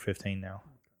starts week 15 now.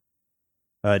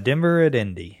 Denver at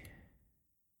Indy.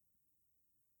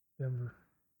 Denver.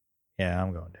 Yeah,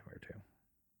 I'm going Denver too.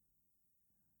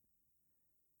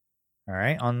 All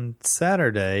right, on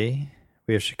Saturday,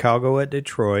 we have Chicago at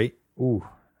Detroit. Ooh,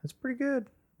 that's pretty good.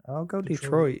 I'll go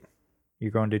Detroit.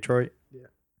 You're going Detroit? Yeah.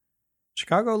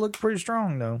 Chicago looked pretty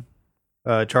strong, though.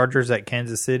 Chargers at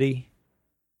Kansas City.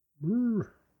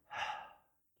 Brr.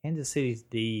 Kansas City's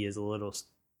D is a little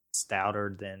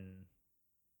stouter than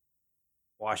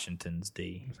Washington's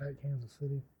D. Is that Kansas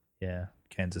City? Yeah,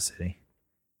 Kansas City.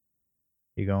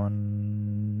 You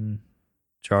going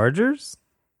Chargers?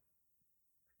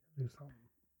 Do something.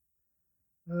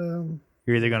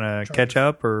 You're either going to Chargers. catch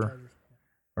up Chargers.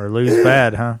 or lose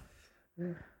bad, huh?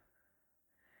 Yeah.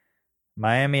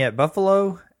 Miami at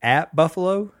Buffalo. At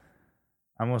Buffalo.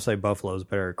 I'm going to say Buffalo's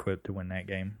better equipped to win that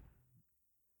game.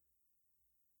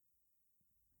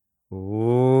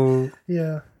 Ooh.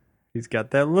 Yeah. He's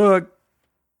got that look.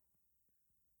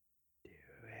 Do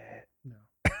it.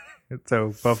 No.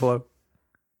 So, Buffalo.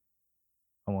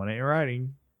 I want it in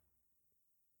writing.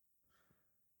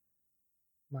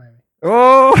 Miami.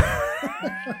 Oh!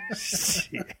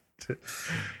 Shit.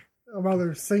 I'm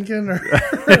either sinking or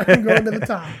I'm going to the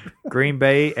top. Green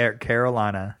Bay at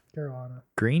Carolina. Carolina.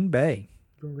 Green Bay.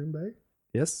 Going Green Bay?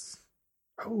 Yes.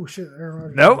 Oh, shit. Aaron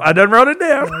Rodgers. Nope, I done wrote it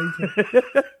down. No, you can't.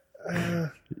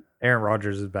 Aaron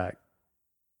Rodgers is back.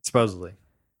 Supposedly.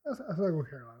 I feel like we're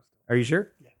Carolina still. Are you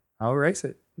sure? Yeah. I'll erase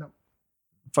it. No.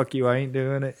 Fuck you, I ain't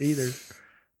doing it either.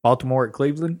 Baltimore at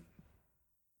Cleveland.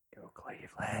 Go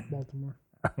Cleveland. Baltimore.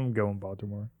 I'm going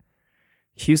Baltimore.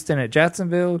 Houston at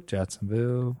Jacksonville.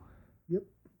 Jacksonville. Yep.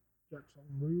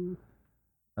 Jacksonville.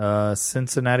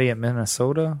 Cincinnati at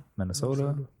Minnesota.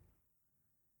 Minnesota.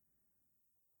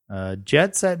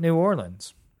 Jets at New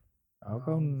Orleans. I'll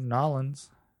go Nolans.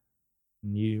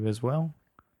 And you as well.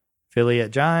 Philly at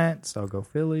Giants. I'll go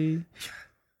Philly.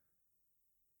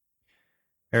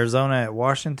 Arizona at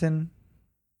Washington.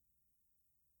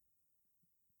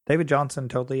 David Johnson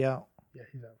totally out. Yeah,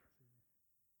 he's out.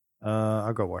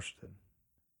 I'll go Washington.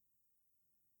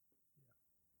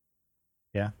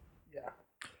 Yeah. Yeah.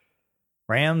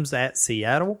 Rams at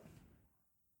Seattle.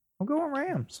 I'm going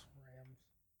Rams.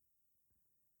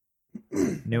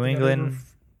 New England.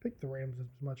 Picked the Rams as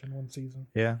much in one season.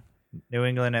 Yeah. New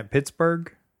England at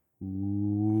Pittsburgh.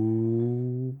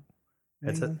 Ooh.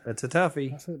 That's a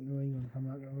toughie. I said New England. I'm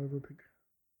not going to ever pick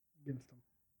against them.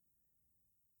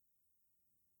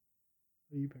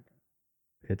 Who are you picking?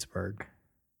 Pittsburgh.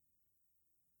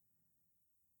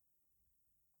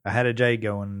 I had a J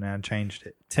going and I changed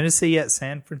it. Tennessee at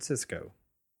San Francisco.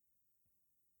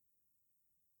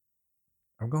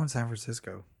 I'm going San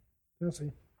Francisco.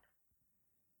 Tennessee.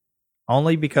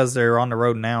 Only because they're on the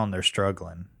road now and they're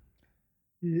struggling.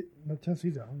 Yeah, no,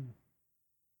 Tennessee's at home.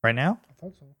 Right now? I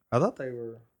thought so. I thought they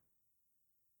were.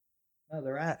 No,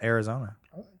 they're at Arizona.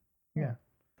 Oh, Yeah.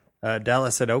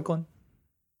 Dallas at Oakland.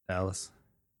 Dallas.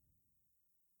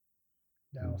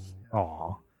 Dallas.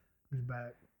 Aw. Who's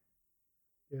back?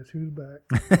 Guess who's back?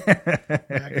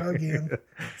 Back again.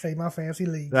 Save my fantasy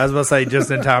league. I was about to say,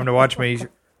 just in time to watch me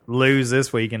lose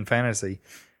this week in fantasy.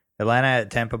 Atlanta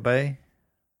at Tampa Bay.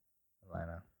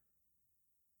 Atlanta.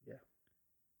 Yeah.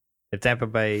 If Tampa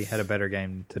Bay had a better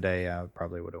game today, I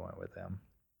probably would have went with them.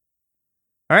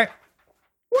 All right.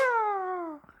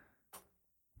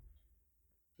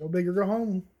 Go big or go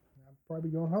home. I'm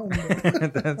probably going home.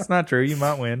 But That's not true. You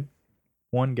might win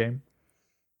one game.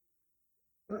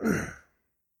 Fucking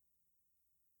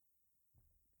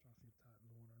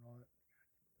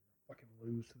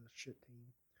lose to this shit team.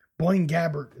 Blaine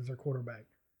Gabbert is their quarterback.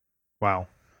 Wow.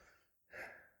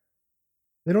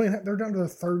 They don't even have, they're down to the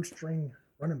third string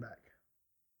running back.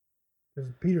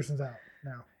 Because Peterson's out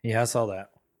now. Yeah, I saw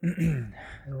that.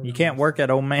 You can't work that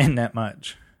old man that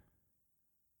much.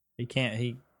 He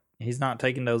can't. He's not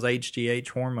taking those HGH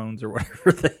hormones or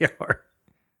whatever they are.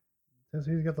 Since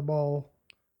he's got the ball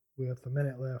with a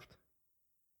minute left,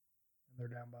 and they're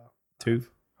down by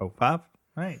 2:05.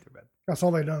 Ain't too bad. That's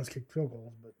all they've done is kick field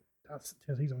goals, but that's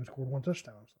because he's only scored one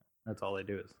touchdown. So. That's all they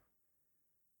do is.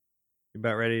 You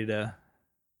about ready to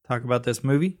talk about this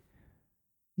movie?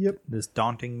 Yep. This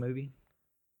daunting movie?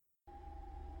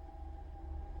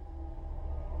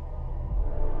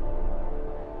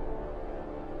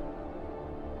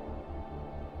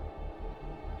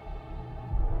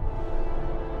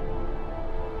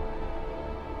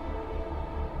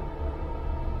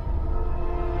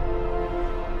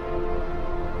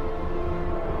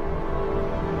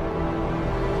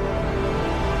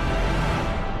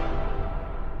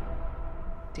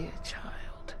 Dear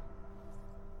child,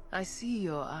 I see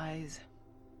your eyes.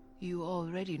 You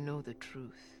already know the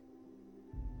truth.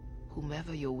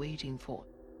 Whomever you're waiting for,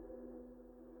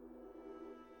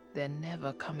 they're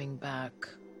never coming back.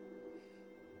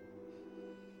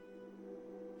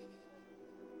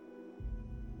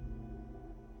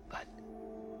 But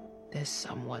there's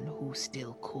someone who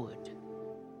still could.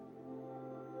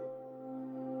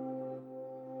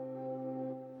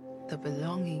 The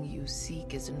belonging you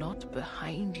seek is not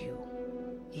behind you,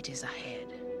 it is ahead.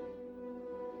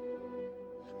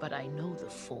 But I know the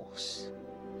Force.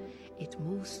 It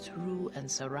moves through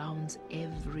and surrounds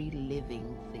every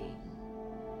living thing.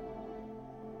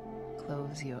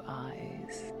 Close your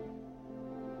eyes.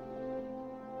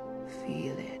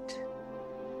 Feel it.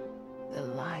 The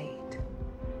light.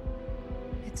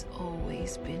 It's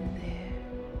always been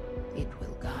there. It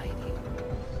will guide you.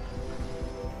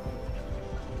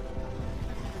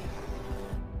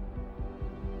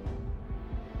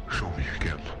 Show me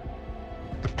again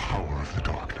the power of the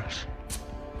darkness.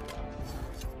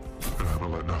 And I will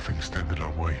let nothing stand in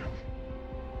our way.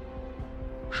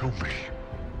 Show me.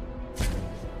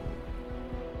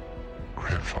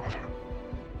 Grandfather.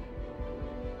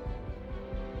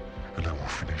 And I will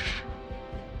finish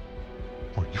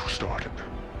what you started.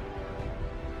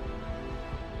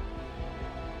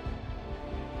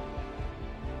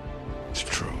 It's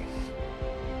true.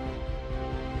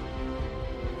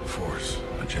 The Force,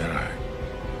 a Jedi.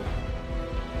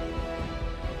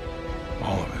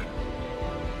 All of it.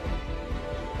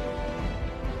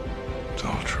 It's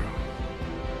all true.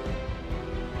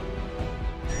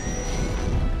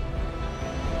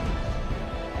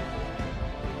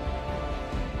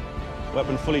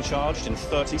 Weapon fully charged in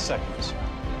 30 seconds.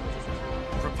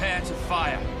 Prepare to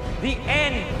fire. The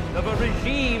end of a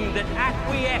regime that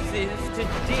acquiesces to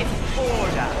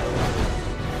disorder.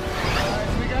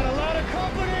 Guys, we got a lot of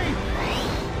company!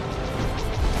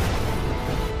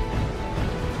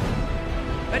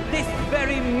 At this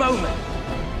very moment,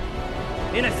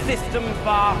 in a system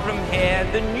far from here,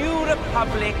 the New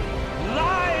Republic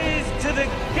lies to the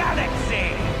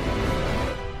galaxy!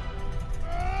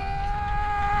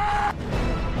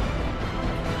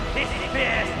 This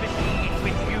fierce machine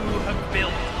which you have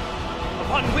built,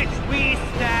 upon which we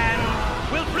stand,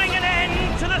 will bring an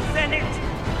end to the Senate.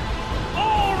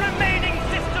 All remaining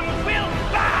systems will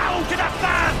bow to the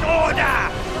First Order,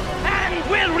 and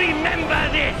will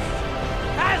remember this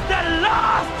as the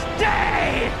last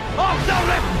day of the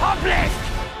Republic!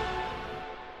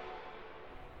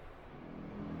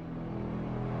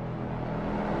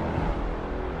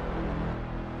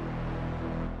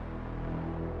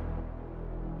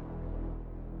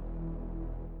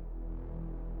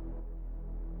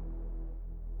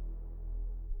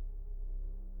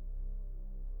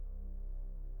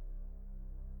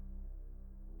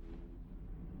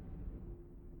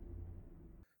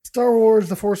 Star Wars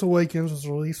The Force Awakens was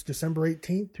released December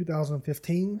 18th,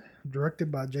 2015, directed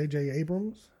by J.J.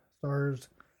 Abrams, stars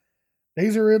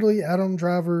Daisy Ridley, Adam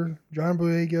Driver, John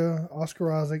Boyega,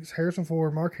 Oscar Isaacs, Harrison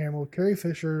Ford, Mark Hamill, Carrie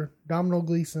Fisher, Domhnall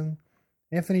Gleeson,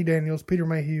 Anthony Daniels, Peter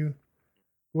Mayhew,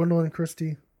 Gwendolyn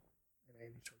Christie, and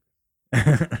Andy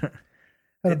Serkis.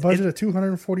 Had a budget of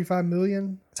 $245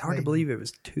 million. It's hard to believe it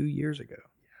was 2 years ago.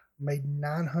 Made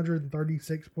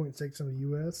 $936.6 in the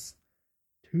U.S.,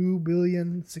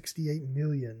 $2,068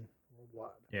 million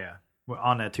worldwide. Yeah. Well,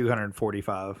 on that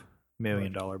 $245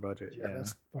 million budget. Yeah,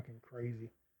 that's fucking crazy.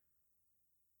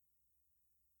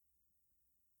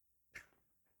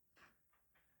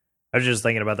 I was just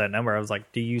thinking about that number. I was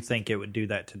like, do you think it would do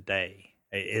that today?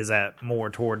 Is that more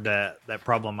toward that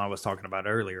problem I was talking about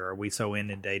earlier? Are we so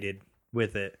inundated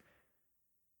with it?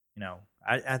 You know,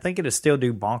 I think it'll still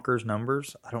do bonkers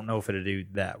numbers. I don't know if it'll do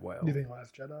that well. Do you think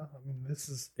Last Jedi? I mean, this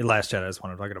is... Last Jedi is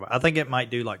what I'm talking about. I think it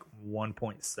might do like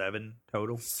 1.7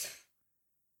 total.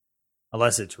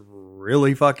 unless it's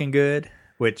really fucking good,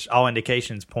 which all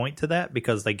indications point to that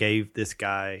because they gave this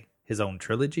guy his own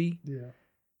trilogy. Yeah.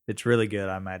 It's really good.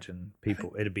 I imagine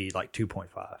it'd be like 2.5.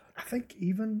 I think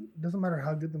even doesn't matter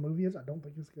how good the movie is. I don't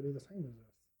think it's going to do the same as this.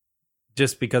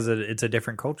 Just because it's a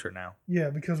different culture now. Yeah,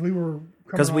 because we were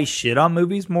we shit on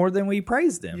movies more than we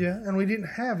praise them. Yeah, and we didn't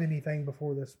have anything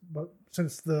before this, but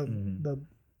since the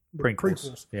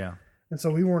prequels. Yeah. And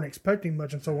so we weren't expecting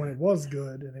much, and so when it was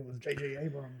good, and it was J.J.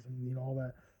 Abrams and all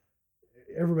that,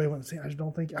 everybody went to see it. I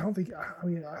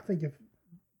think if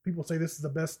people say this is the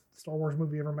best Star Wars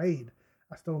movie ever made,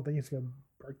 I still don't think it's going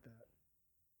to break that.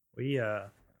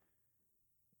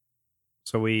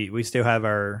 We still have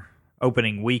our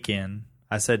opening weekend.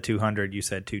 I said 200, you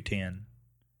said 210.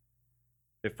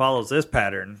 If it follows this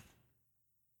pattern,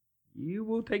 you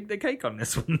will take the cake on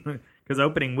this one because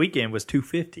opening weekend was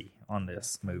 250 on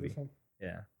this movie.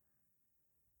 Yeah.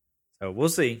 So we'll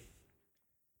see.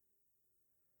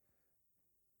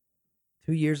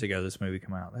 2 years ago, this movie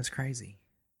came out. That's crazy.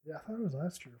 Yeah, I thought it was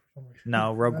last year for some reason.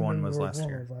 No, Rogue One was last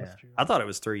year. I thought it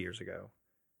was 3 years ago.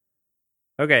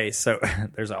 Okay, so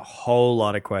there's a whole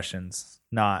lot of questions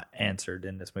not answered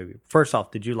in this movie. First off,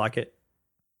 did you like it?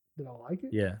 Did I like it?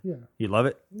 Yeah. Yeah. You love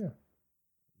it? Yeah.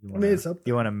 It's up there.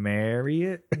 You want to marry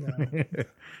it? No.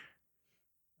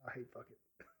 I hate fuck it.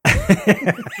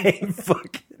 I hate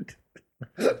fuck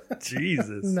it.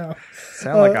 Jesus. No.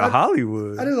 Sound like a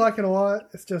Hollywood. I do like it a lot.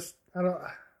 It's just, I don't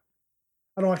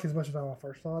like it as much as I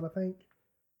first thought, I think.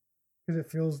 Because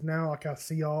it feels now like I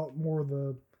see all more of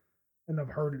the, and I've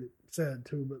heard it said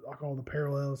too, but like all the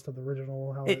parallels to the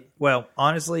original. Well,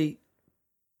 honestly,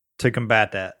 to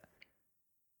combat that,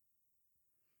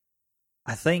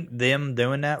 I think them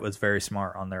doing that was very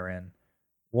smart on their end.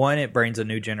 One, it brings a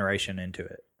new generation into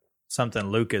it. Something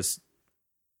Lucas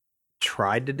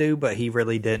tried to do, but he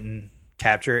really didn't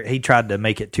capture it. He tried to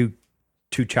make it too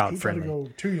child friendly. He tried to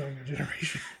go too young a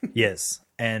generation. Yes,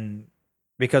 and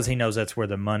because he knows that's where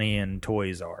the money and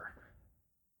toys are.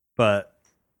 But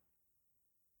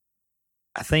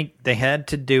I think they had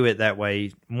to do it that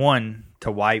way. One, to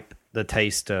wipe the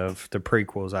taste of the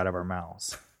prequels out of our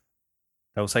mouths.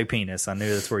 Don't say penis. I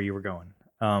knew that's where you were going.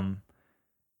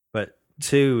 But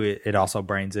two, it also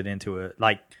brings it into it.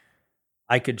 Like,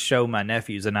 I could show my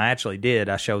nephews, and I actually did.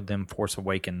 I showed them Force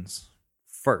Awakens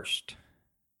first,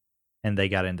 and they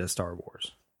got into Star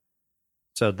Wars.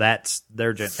 So that's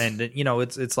their and you know,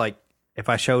 it's like if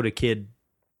I showed a kid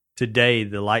today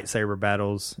the lightsaber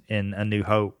battles in A New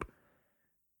Hope,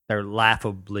 they're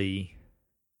laughably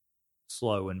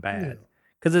slow and bad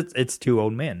because it's two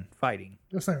old men fighting.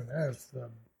 Just saying that's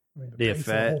the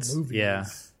effects, of the whole movie yeah, is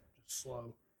just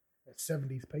slow. That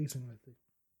 70s pacing with it.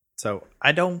 So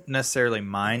I don't necessarily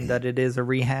mind that it is a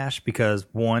rehash because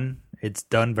one, it's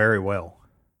done very well.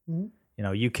 Mm-hmm. You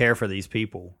know, you care for these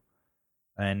people,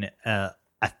 and I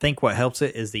think what helps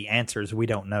it is the answers we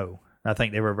don't know. I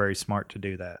think they were very smart to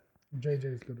do that.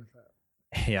 JJ's good at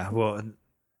that. Yeah, well,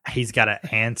 he's got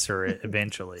to answer it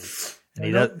eventually. And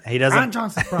he doesn't. Ryan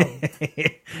Johnson's problem.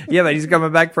 Yeah, but he's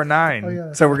coming back for 9. Oh,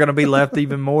 yeah. So we're going to be left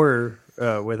even more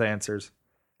with answers.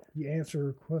 You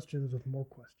answer questions with more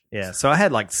questions. Yeah, so I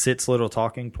had like 6 little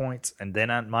talking points, and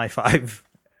then my 5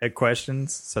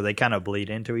 questions, so they kind of bleed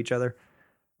into each other.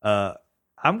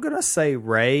 I'm gonna say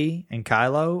Rey and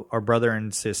Kylo are brother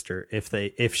and sister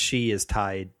if she is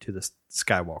tied to the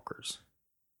Skywalkers.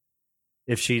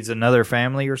 If she's another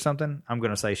family or something, I'm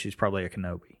gonna say she's probably a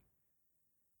Kenobi.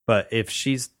 But if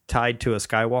she's tied to a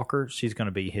Skywalker, she's gonna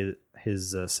be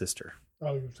his sister.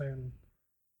 Oh, you're saying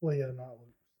Leia, not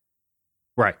Luke.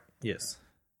 Right. Yes.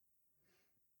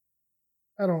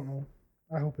 I don't know.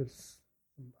 I hope it's.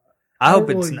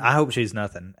 I hope she's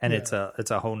nothing, and it's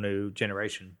a whole new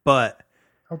generation. But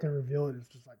I hope they reveal it. It's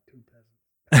just like 2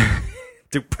 peasants.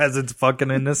 2 peasants fucking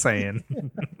in the sand.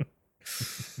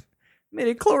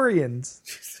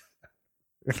 Midi-chlorians.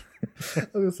 I was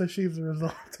gonna say she's the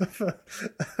result of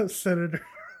a senator.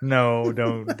 No,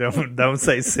 don't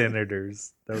say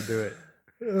senators. Don't do it.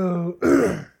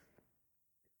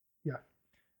 Yeah.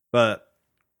 But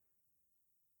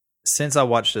since I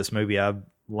watched this movie, I've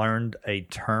learned a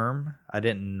term I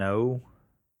didn't know,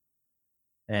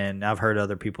 and I've heard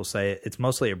other people say it. It's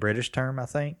mostly a British term, I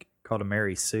think, called a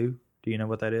Mary Sue. Do you know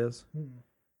what that is?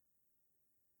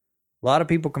 A lot of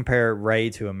people compare Rey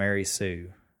to a Mary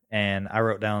Sue, and I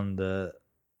wrote down the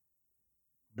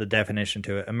definition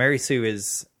to it. A Mary Sue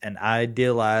is an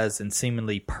idealized and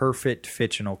seemingly perfect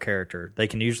fictional character. They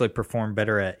can usually perform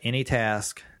better at any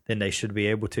task than they should be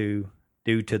able to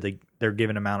due to their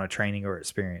given amount of training or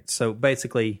experience. So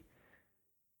basically,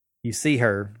 you see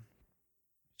her,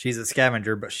 she's a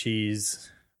scavenger, but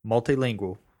she's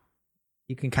multilingual.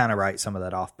 you can kind of write some of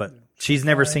that off. But she's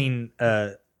never seen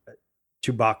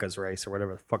Chewbacca's race or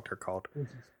whatever the fuck they're called.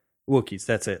 Wookiees,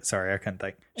 that's it. Sorry, I couldn't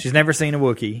think. She's never seen a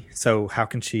Wookiee, so how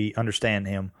can she understand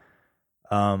him?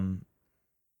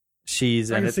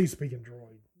 She's I can see speaking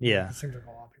droid. Yeah. It seems like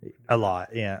a lot of people can do a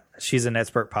lot. Yeah, she's an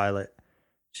expert pilot.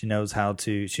 She knows how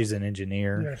to. She's an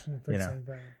engineer. Yeah, she can fix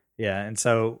anything. Yeah, and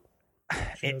so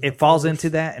She knows it the falls Force.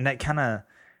 into that, and that kind of.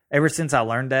 Ever since I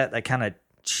learned that kind of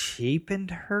cheapened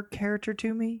her character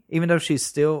to me. Even though she's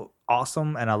still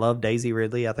awesome, and I love Daisy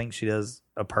Ridley, I think she does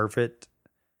a perfect,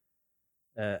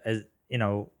 as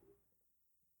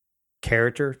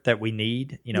character that we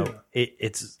need.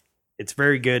 It's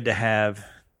very good to have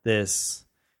this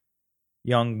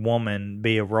young woman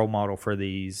be a role model for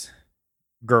these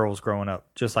girls growing up,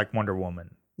 just like Wonder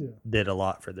Woman did a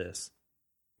lot for this.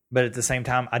 But at the same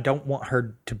time, I don't want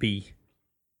her to be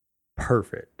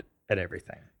perfect at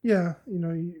everything. Yeah,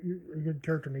 a good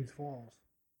character needs flaws.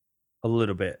 A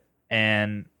little bit.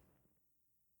 And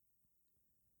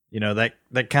that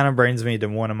kind of brings me to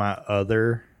one of my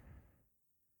other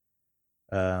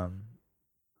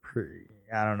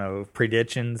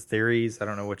predictions, theories, I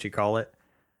don't know what you call it.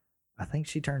 I think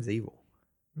she turns evil.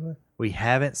 Really? We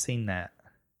haven't seen that.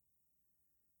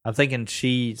 I'm thinking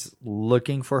she's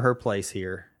looking for her place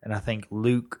here, and I think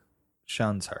Luke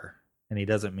shuns her, and he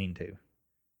doesn't mean to.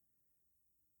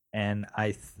 And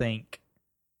I think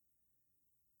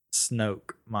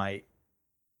Snoke might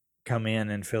come in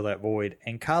and fill that void,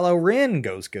 and Kylo Ren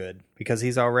goes good because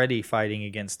he's already fighting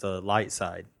against the light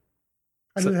side.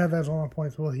 I did have that as one of my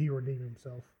points. Will he redeem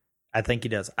himself? I think he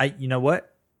does. You know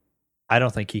what? I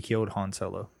don't think he killed Han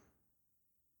Solo.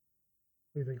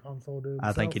 Do you think Han Solo did it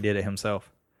I think himself? he did it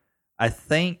himself. I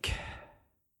think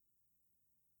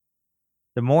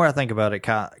the more I think about it,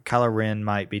 Kylo Ren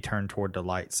might be turned toward the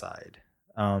light side.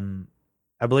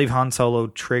 I believe Han Solo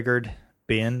triggered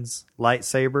Ben's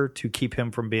lightsaber to keep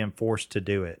him from being forced to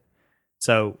do it.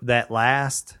 So that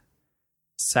last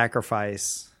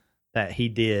sacrifice that he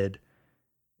did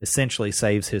essentially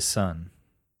saves his son.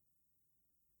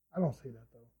 I don't see that,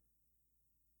 though.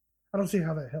 I don't see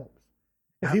how that helps.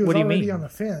 If he What was do you already mean? on the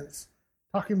fence,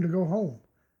 talk him to go home.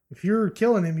 If you're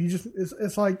killing him,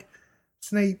 it's like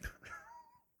Snape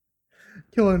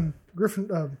killing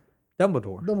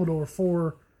Dumbledore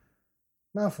for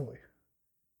Malfoy.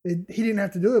 He didn't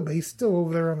have to do it, but he's still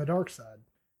over there on the dark side.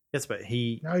 Yes, but Now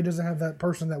he doesn't have that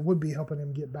person that would be helping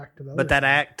him get back to the other But that side.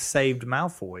 act saved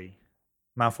Malfoy.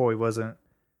 Malfoy wasn't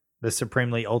the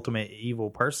supremely ultimate evil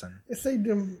person. It saved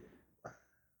him.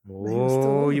 Oh,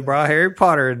 over you there. brought Harry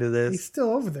Potter into He's this.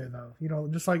 still over there, though.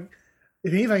 Just like,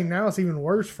 if anything, now it's even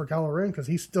worse for Kylo Ren because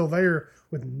he's still there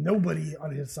with nobody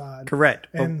on his side. Correct.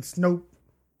 But And Snoke,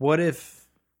 what if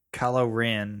Kylo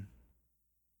Ren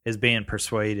is being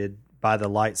persuaded by the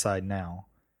light side now,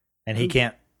 and he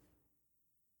can't?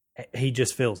 He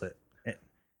just feels it,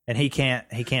 and he can't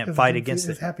fight against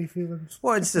his it. happy feelings.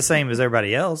 Well, it's the same as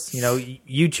everybody else.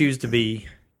 You choose to be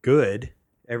good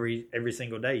every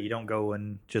single day. You don't go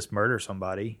and just murder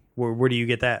somebody. Where do you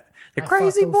get that? The I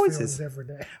crazy thought those voices. feelings every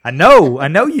day. I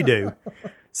know you do.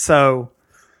 So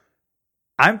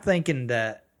I'm thinking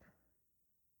that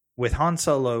with Han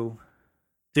Solo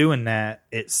doing that,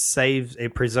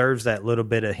 it preserves that little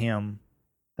bit of him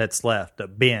that's left,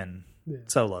 of Ben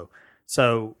Solo.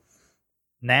 So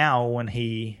now when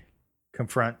he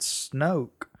confronts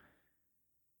Snoke,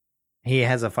 he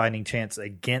has a fighting chance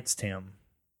against him.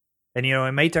 And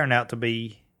it may turn out to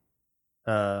be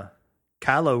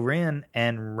Kylo Ren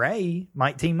and Rey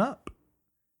might team up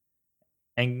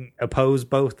and oppose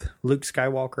both Luke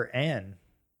Skywalker and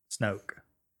Snoke.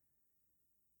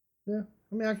 Yeah,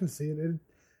 I mean, I can see it.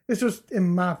 It's just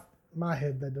in my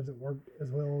head that doesn't work as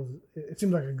well as it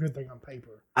seems like a good thing on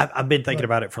paper. I've been thinking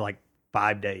about it for like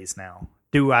 5 days now.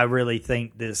 Do I really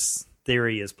think this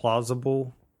theory is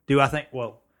plausible?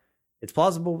 It's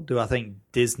plausible. Do I think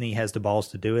Disney has the balls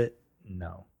to do it?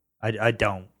 No, I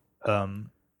don't. I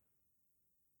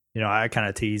kind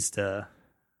of teased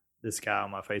this guy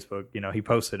on my Facebook. He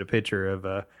posted a picture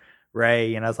of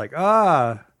Rey, and I was like,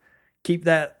 keep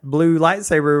that blue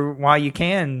lightsaber while you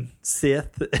can,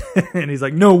 Sith. And he's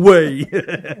like, no way.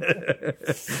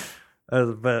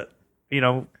 But,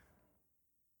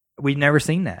 we've never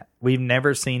seen that. We've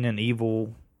never seen an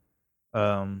evil.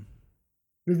 We've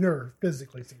never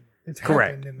physically seen it. It's Correct,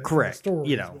 happened in the correct.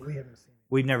 stories, but we haven't seen it.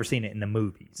 We've never seen it in the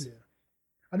movies. Yeah.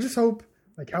 I just hope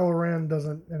like Kylo Ren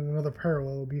doesn't, in another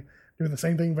parallel, be doing the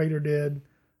same thing Vader did,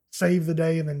 save the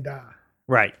day and then die.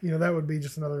 Right. That would be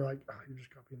just another you're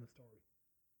just copying the story.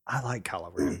 I like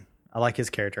Kylo Ren. I like his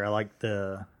character. I like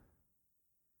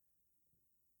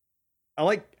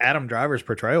Adam Driver's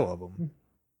portrayal of him.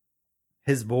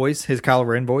 his voice, his Kylo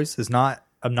Ren voice, is not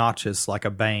obnoxious like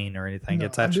a Bane or anything. No,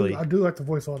 It's actually I do like the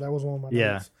voice. That was one of my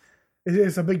notes.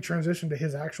 It's a big transition to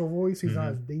his actual voice. He's not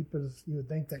as deep as you would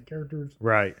think that character's.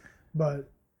 right. But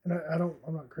and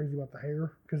I'm not crazy about the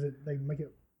hair because they make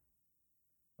it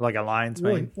Like a lion's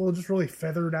really mane. well, just really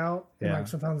feathered out. And Yeah. like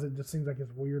sometimes it just seems like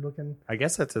it's weird looking. I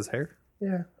guess that's his hair.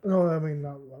 Yeah. No, I mean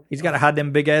not. He's got to hide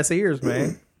them big ass ears,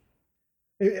 man.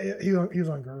 He was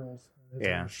on Girls. It's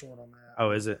Yeah. short on that.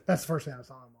 Oh, is it? That's the first thing I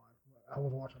saw him on. I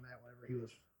was watching that whenever he was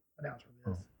announced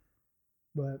for this.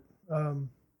 But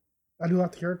I do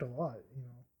like the character a lot. You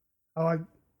know, I like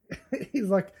he's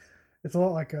like it's a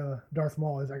lot like Darth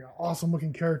Maul. He's like an awesome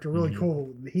looking character, really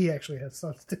cool. He actually has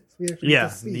substance. We actually Yeah, get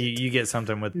to see it. you get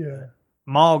something with. Yeah.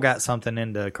 Maul got something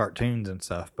into cartoons and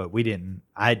stuff, but we didn't.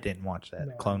 I didn't watch that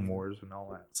No. Clone Wars and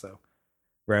all that. So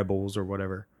Rebels or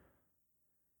whatever.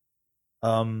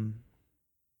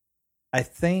 I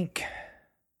think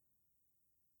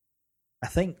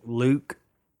Luke,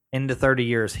 into 30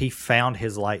 years, he found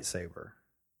his lightsaber,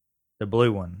 the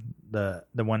blue one, the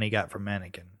one he got from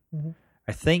Anakin. Mhm.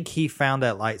 I think he found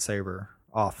that lightsaber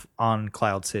off on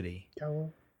Cloud City.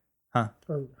 Kylo? Huh?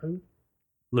 Or who?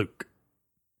 Luke,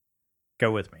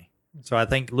 go with me. So I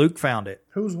think Luke found it.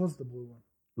 Whose was the blue one?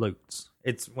 Luke's.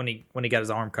 It's when he got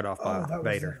his arm cut off by that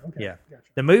was Vader. it. Okay, Yeah.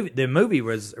 gotcha. The movie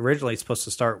was originally supposed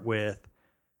to start with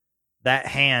that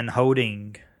hand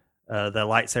holding the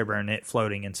lightsaber and it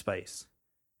floating in space,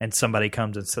 and somebody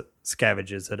comes and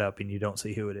scavenges it up, and you don't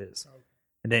see who it is. Okay.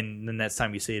 And then the next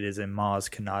time you see it is in Maz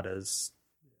Kanata's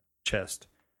chest.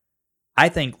 I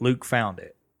think Luke found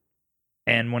it,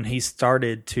 and when he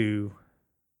started to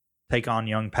take on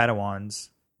young Padawans,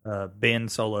 Ben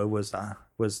Solo was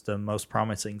the most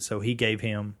promising, so he gave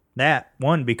him that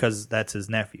one because that's his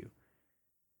nephew.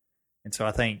 And so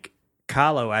I think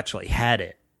Kylo actually had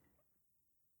it.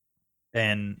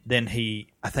 And then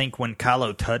I think when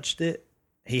Kylo touched it,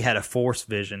 he had a force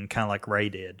vision, kind of like Rey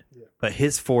did. Yeah. But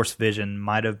his force vision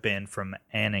might have been from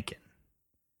Anakin.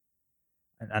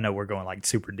 I know we're going like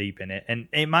super deep in it, and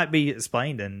it might be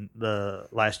explained in The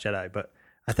Last Jedi, but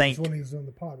I think That's when he was doing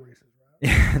the pod races,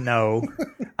 right? no,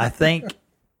 I think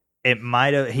he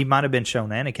might have been shown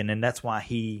Anakin, and that's why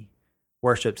he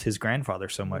worships his grandfather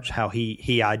so much. How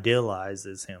he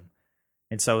idealizes him,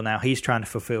 and so now he's trying to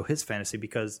fulfill his fantasy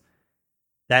because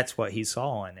that's what he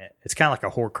saw in it. It's kind of like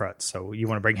a Horcrux. So you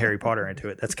want to bring Harry Potter into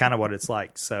it. That's kind of what it's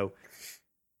like. So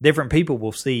different people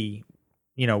will see,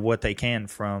 what they can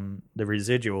from the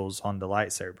residuals on the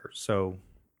lightsaber. So,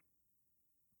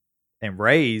 and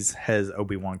Rey's has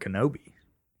Obi-Wan Kenobi.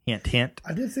 Hint, hint.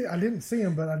 I didn't see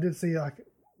him, but I did see like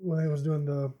when they was doing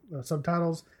the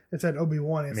subtitles, it said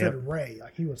Obi-Wan. It said Rey,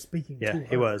 like he was speaking. Yeah, to her.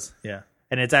 he was. Yeah,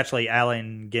 and it's actually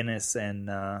Allen Guinness and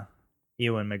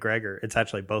Ewan McGregor. It's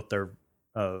actually both their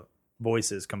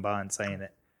voices combined saying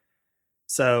it.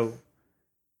 So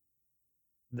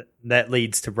that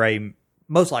leads to Rey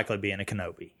most likely being a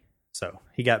Kenobi. So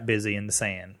he got busy in the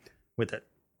sand with it.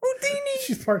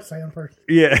 She's part sand person.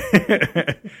 Yeah.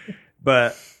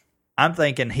 But I'm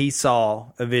thinking he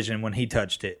saw a vision when he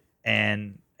touched it,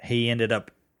 and he ended up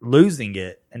losing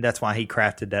it, and that's why he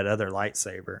crafted that other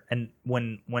lightsaber. And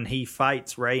when he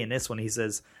fights Rey in this one, he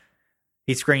says,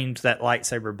 he screams, "That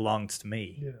lightsaber belongs to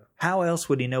me." Yeah. How else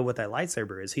would he know what that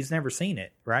lightsaber is? He's never seen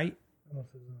it, right? Unless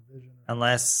it's in a vision.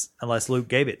 Unless Luke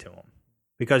gave it to him.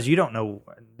 Because you don't know,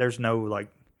 there's no, like,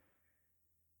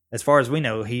 as far as we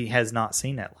know, he has not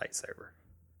seen that lightsaber.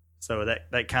 So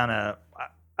that kind of,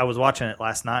 I was watching it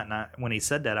last night, and when he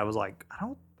said that, I was like, I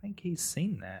don't think he's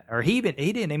seen that. Or he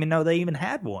didn't even know they even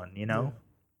had one, Yeah.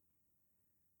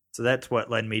 So that's what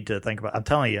led me to think about. I'm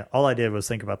telling you, all I did was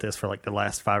think about this for like the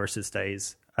last 5 or 6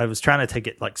 days. I was trying to take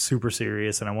it like super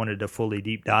serious, and I wanted to fully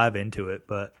deep dive into it,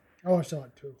 but I watched it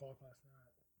like 2:00 last night.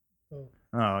 So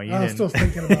you I was didn't. still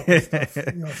thinking about this stuff,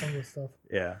 some of this stuff.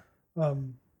 Yeah,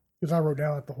 Because I wrote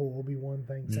down like the whole Obi-Wan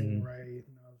thing, saying Mm-hmm. Rey.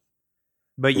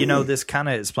 but this kind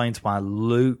of explains why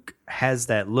Luke has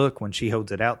that look when she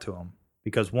holds it out to him.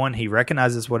 Because 1, he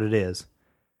recognizes what it is.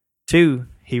 2,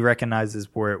 he recognizes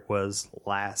where it was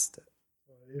last.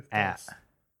 If At.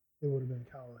 it would have been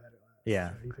Kylo that had it last. Yeah.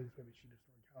 So he thinks maybe she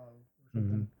destroyed Kylo or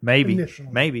something. Maybe,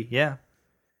 Initially. yeah.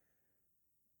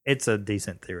 It's a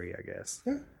decent theory, I guess.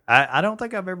 Yeah. I don't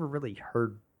think I've ever really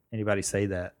heard anybody say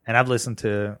that, and I've listened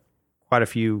to quite a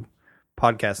few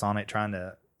podcasts on it, trying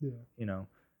to, Yeah.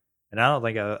 and I don't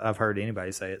think I've heard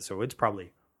anybody say it. So it's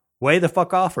probably way the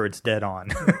fuck off, or it's dead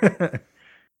on.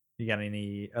 You got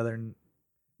any other?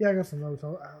 Yeah, I got some notes.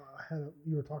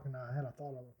 You were talking. I had a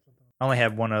thought of something. I only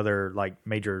have one other like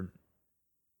major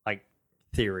like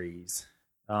theories.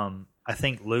 I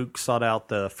think Luke sought out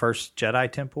the first Jedi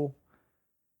temple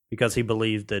because he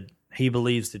believes the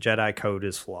Jedi code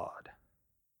is flawed.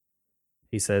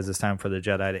 He says it's time for the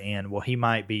Jedi to end. Well, he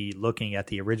might be looking at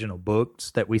the original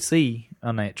books that we see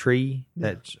on that tree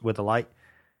with the light.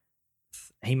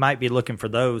 He might be looking for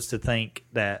those to think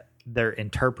that they're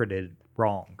interpreted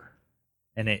wrong,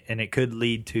 and it could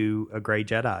lead to a gray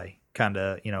Jedi, kind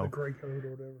of, you know, The gray code or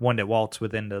whatever. one that walks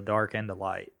within the dark and the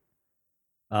light.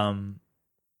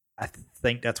 I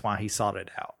think that's why he sought it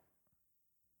out.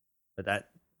 But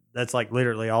that's like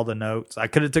literally all the notes. I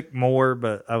could have took more,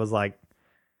 but I was like,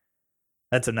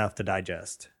 that's enough to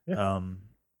digest. Yeah.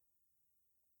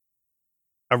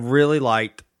 I really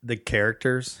liked the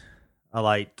characters. I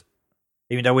liked,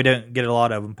 even though we didn't get a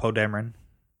lot of them, Poe Dameron.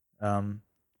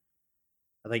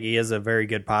 I think he is a very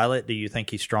good pilot. Do you think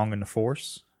he's strong in the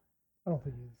Force? I don't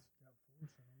think he's got force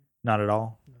in him. Not at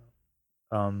all.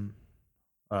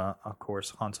 No. Of course,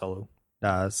 Han Solo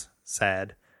dies.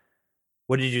 Sad.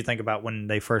 What did you think about when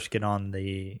they first get on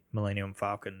the Millennium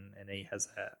Falcon and he has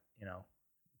that, you know,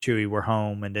 Chewie, we're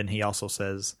home, and then he also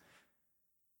says,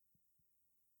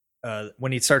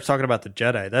 when he starts talking about the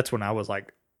Jedi, that's when I was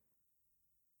like,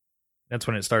 that's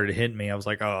when it started to hit me. I was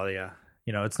like, oh yeah,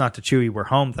 you know, it's not the Chewie, we're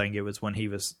home thing. It was when he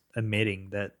was admitting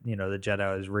that, you know, the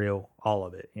Jedi is real, all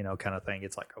of it, you know, kind of thing.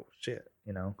 It's like, oh shit,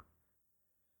 you know.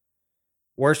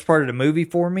 Worst part of the movie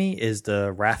for me is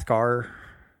the Rathgar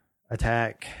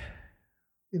attack.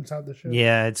 Inside the ship.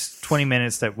 Yeah, it's 20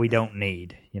 minutes that we don't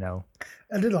need, you know.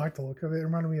 I did like the look of it. It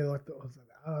reminded me of like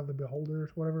the Beholders,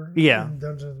 whatever. Yeah. In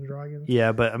Dungeons and Dragons.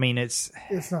 Yeah, but I mean, it's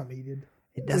not needed.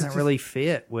 it doesn't just- really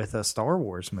fit with a Star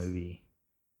Wars movie.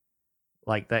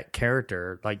 Like that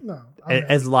character, like No. I mean,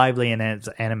 as lively and as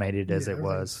animated as it everything's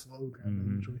was. slow kind of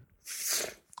Mhm. usually.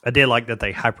 I did like that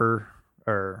they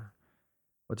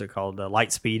what's it called?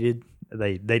 Light speeded.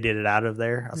 They did it out of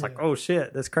there. I was like, Yeah. oh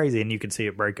shit, that's crazy. And you could see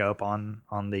it break up on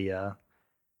the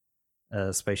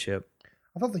spaceship.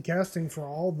 I thought the casting for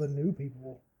all the new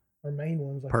people, or main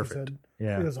ones, like Perfect. you said,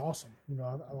 Yeah. it was awesome. You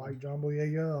know, I like John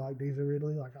Boyega, I like Daisy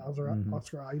Ridley, like Mhm.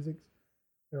 Oscar Isaacs.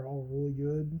 They're all really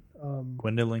good.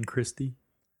 Gwendolyn Christie.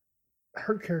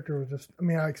 Her character was just, I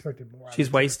mean, I expected more. out of She's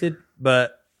her wasted, character.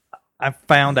 but I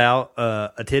found out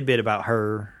a tidbit about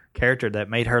her character that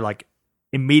made her like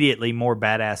immediately more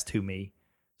badass to me.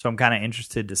 So I'm kind of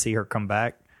interested to see her come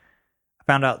back. I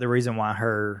found out the reason why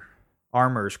her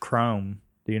armor is chrome.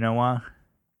 Do you know why?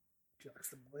 She likes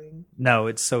the bling. No,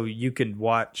 it's so you can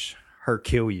watch her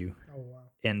kill you Oh, wow.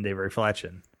 in the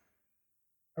reflection.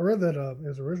 I read that it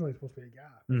was originally supposed to be a guy,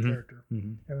 a Mhm. character,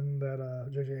 Mhm. and that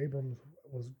J.J. Abrams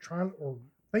was trying or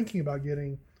thinking about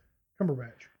getting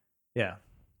Cumberbatch. Yeah,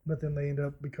 But then they end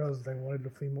up, because they wanted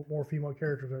more female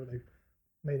characters, they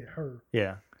made it her.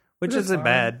 yeah, which is isn't fine.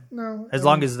 bad No, as I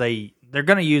long mean, as they're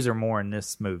going to use her more in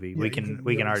this movie. yeah, we you can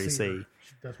you already her. see.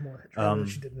 She does more in the trailer than Um,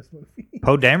 she did in this movie.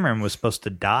 Poe Dameron was supposed to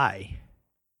die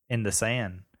in the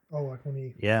sand. Oh, like when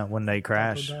he Yeah, when they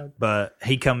crash. died. But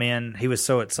he come in, he was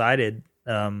so excited,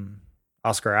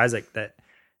 Oscar Isaac, that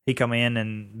he come in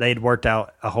and they'd worked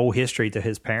out a whole history to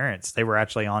his parents. They were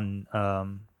actually on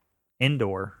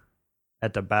Endor,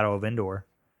 at the Battle of Endor.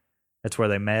 That's where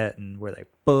they met and where they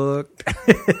fucked.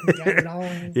 got it all.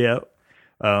 Yep.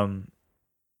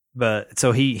 But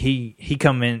so he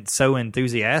come in so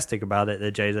enthusiastic about it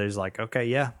that JJ's like, okay,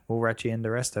 yeah, we'll write you in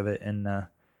the rest of it. And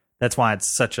that's why it's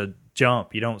such a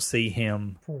jump. You don't see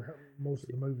him. For most of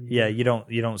the movie. Yeah, you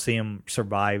don't see him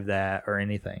survive that or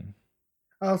anything.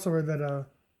 I also read that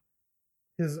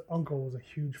his uncle was a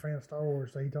huge fan of Star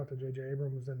Wars, so he talked to J.J.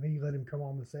 Abrams and he let him come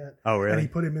on the set. Oh, And really? he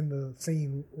put him in the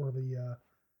scene where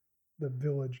the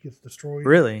village gets destroyed.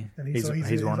 Really? And He's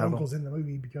his one of them. uncle's in the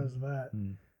movie because of that.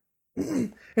 Mm.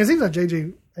 And it seems like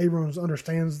J.J. Abrams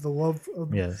understands the love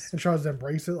of Yes. and tries to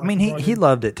embrace it. I mean, he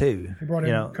loved it too. He brought in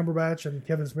You know, Cumberbatch and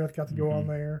Kevin Smith got to go on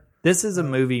there. this is a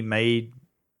movie made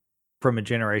from a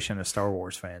generation of Star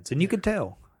Wars fans, and you could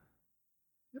tell.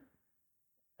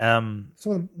 Some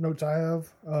of the notes I have,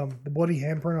 the bloody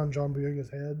handprint on John Boyega's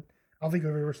head. I don't think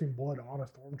I've ever seen blood on a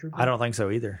stormtrooper. I don't think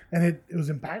so either. And it was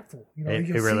impactful. You know, It- you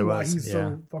can it really see why was, he's yeah.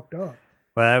 so fucked up.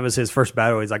 Well, that was his first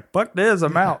battle. He's like, "Fuck this,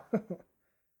 I'm out."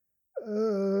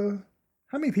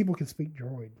 How many people can speak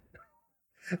droid?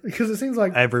 Because it seems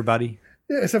like Everybody.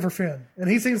 yeah, except for Finn, and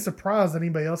he seems surprised that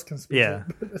anybody else can speak. Yeah.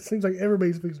 it. But it seems like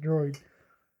everybody speaks droid.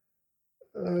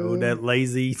 Oh, that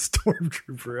lazy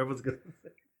stormtrooper. I was gonna say.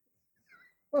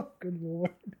 Oh, good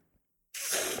lord.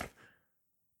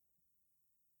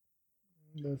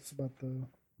 That's about the.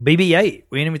 BB-8.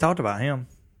 We ain't even talked about him.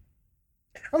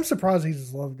 I'm surprised he's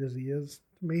as loved as he is.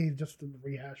 To me, he's just a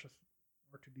rehash of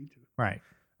R2D2. Right.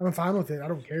 I'm fine with it. I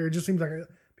don't care. It just seems like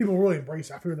people really embrace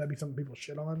it. I figured that'd be something people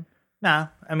shit on. Nah,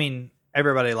 I mean,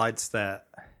 everybody likes that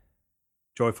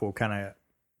joyful kind of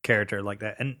character like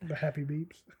that. And The happy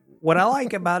beeps. what I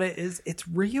like about it is it's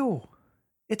real.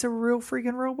 It's a real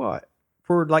freaking robot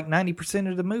for like 90%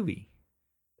 of the movie.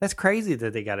 That's crazy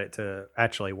that they got it to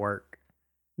actually work.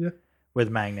 Yeah. With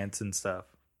magnets and stuff.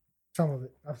 Some of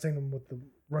it. I've seen them with the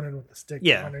running with the stick.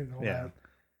 Yeah, running and all yeah.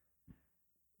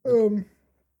 that.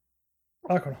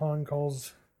 I like when Han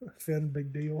calls Finn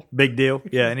big deal. Big deal.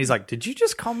 Yeah. And he's like, did you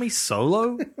just call me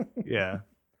Solo? Yeah.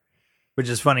 Which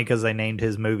is funny because they named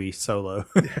his movie Solo.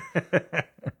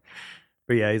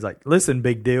 But yeah, he's like, listen,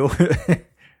 big deal.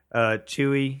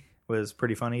 Chewie was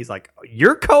pretty funny. He's like,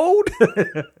 you're cold?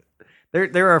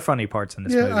 There are funny parts in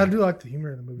this movie. Yeah, I do like the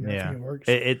humor in the movie. I Yeah. think it works.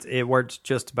 It works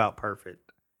just about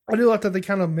perfect. I do like that they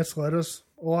kind of misled us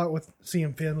a lot with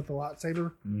seeing Finn with the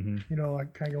lightsaber. Mm-hmm. You know,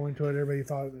 like kind of going into it, everybody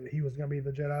thought that he was going to be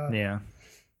the Jedi. Yeah.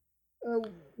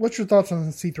 What's your thoughts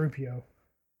on C-3PO?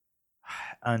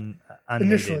 Unneeded.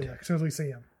 Initially, as soon as we see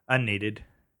him. Unneeded.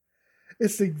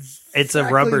 It's It's a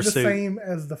rubber the suit. same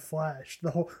as the Flash.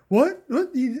 The whole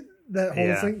that whole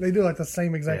Yeah. thing. They do like the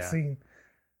same exact Yeah. scene.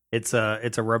 It's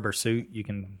a rubber suit. You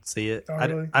can see it. Oh,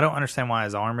 really? I don't understand why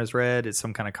his arm is red. It's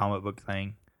some kind of comic book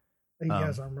thing. He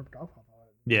has arm ripped off.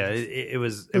 Yeah, it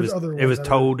was other it was ones that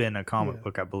told in a comic Yeah.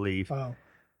 book, I believe. Oh,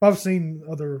 I've seen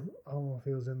other. I don't know if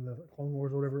it was in the Clone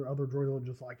Wars or whatever. Other droids look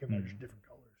just like him. They're just different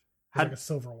colors. There's How- like a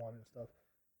silver one and stuff.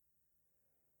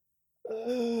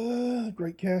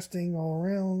 Great casting all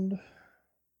around.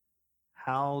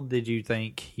 How did you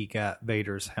think he got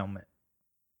Vader's helmet?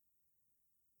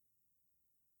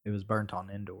 It was burnt on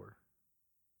Endor.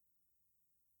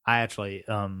 I actually,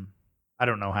 I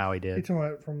don't know how he You did. talking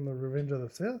about from the Revenge of the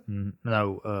Sith?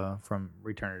 No, from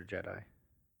Return of the Jedi.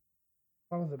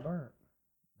 Why was it burnt?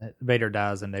 Vader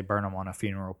dies and they burn him on a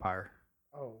funeral pyre.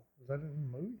 Oh, was that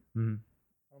in the movie? Mm-hmm.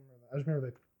 I don't remember that. I just remember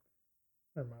they.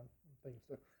 Never mind. I'm thinking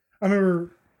so. I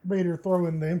remember Vader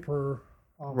throwing the Emperor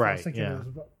off. I was Right, thinking yeah. it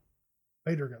was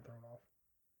Vader got thrown off.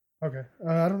 Okay.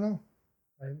 I don't know.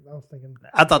 I was thinking.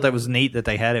 I thought that was neat that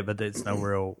they had it, but there's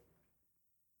no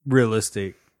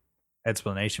realistic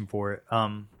explanation for it.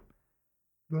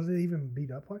 Was it even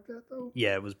beat up like that though?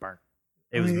 Yeah, it was burnt.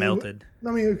 It I was mean, melted.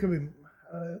 I mean, it could be.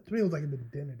 To me, it was like it had been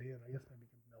dented in. I guess maybe it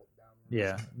could melt down.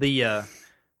 Yeah, the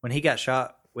when he got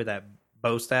shot with that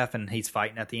bow staff and he's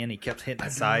fighting at the end, he kept hitting I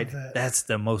the do side. love that. That's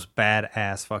the most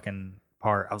badass fucking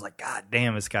part. I was like, God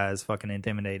damn, this guy is fucking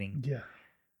intimidating. Yeah.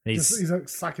 He's He's like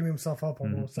psyching himself up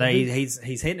almost. no, I, do, he's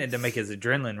hitting it to make his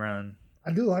adrenaline run.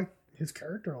 I do like his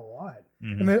character a lot.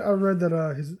 Mhm. And then I read that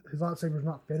his lightsaber's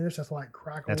not finished. That's why it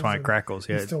crackles. That's why it and crackles.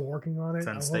 Yeah, He's still working on it. it's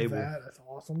I love unstable. that. That's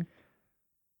awesome.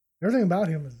 Everything about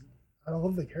him is. I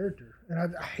love the character,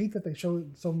 and I hate that they show it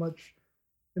so much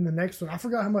in the next one. I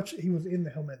forgot how much he was in the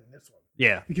helmet in this one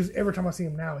yeah. because every time I see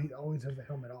him now, he always has the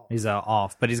helmet off. He's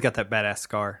off, but he's got that badass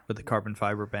scar with the carbon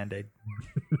fiber band-aid.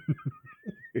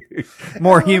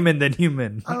 More human than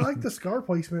human. I like the scar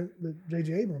placement that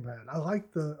J.J. Abrams had. I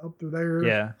like the up through there.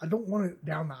 Yeah. I don't want it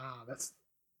down the eye. That's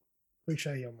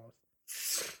cliche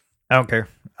almost. I don't care.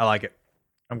 I like it.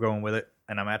 I'm going with it,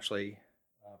 and I'm actually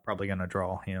probably going to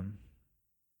draw him,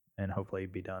 and hopefully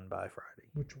be done by Friday.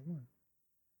 Which one?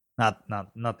 Not.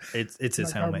 It's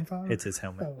his Not helmet. carbon fiber? It's his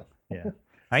helmet. Oh. Yeah.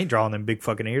 I ain't drawing them big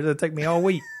fucking ears. It'll take me all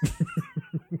week.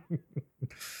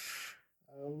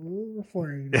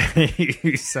 Refrain.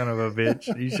 You son of a bitch.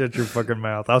 You shut your fucking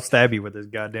mouth. I'll stab you with this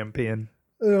goddamn pen.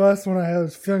 The last one I had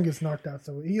was Finn gets knocked out.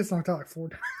 So he gets knocked out like 4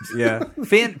 times. Yeah.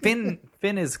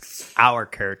 Finn is our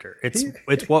character. It's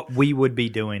what we would be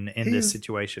doing in this He's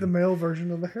situation. The male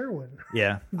version of the heroine.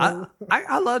 Yeah.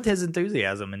 I loved his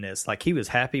enthusiasm in this. Like he was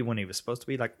happy when he was supposed to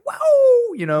be like, wow,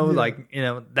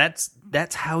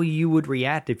 that's how you would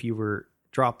react if you were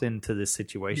dropped into this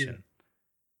situation.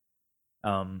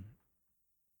 I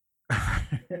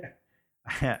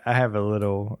have a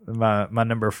little my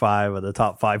number 5 of the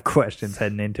top 5 questions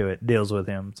heading into it deals with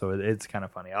him, so it's kind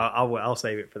of funny. I'll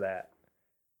save it for that.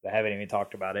 I haven't even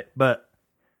talked about it, but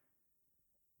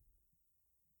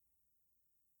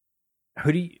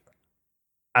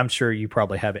I'm sure you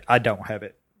probably have it. I don't have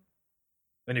it,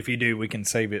 and if you do, we can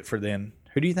save it for then.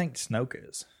 Who do you think Snoke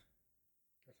is?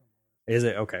 Is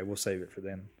it okay? We'll save it for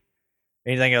then.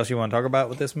 Anything else you want to talk about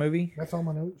with this movie? That's all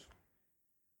my notes.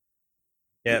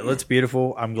 Yeah, it looks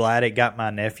beautiful. I'm glad it got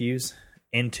my nephews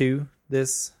into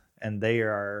this, and they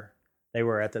were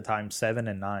at the time 7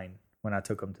 and 9 when I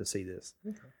took them to see this.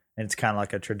 Okay. And it's kind of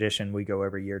like a tradition. We go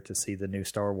every year to see the new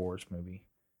Star Wars movie.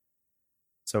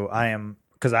 So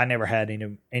because I never had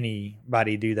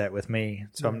anybody do that with me.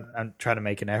 So I'm trying to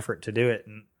make an effort to do it.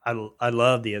 And I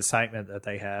love the excitement that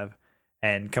they have.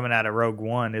 And coming out of Rogue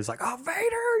One is like, oh, Vader,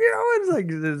 you know, it's like,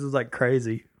 this is like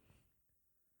crazy.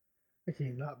 I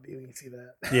can't not be when you see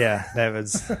that. Yeah, that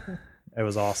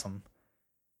was awesome.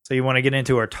 So you want to get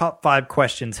into our top 5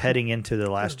 questions heading into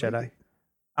The Last Jedi?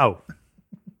 Oh.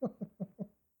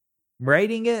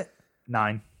 Rating it?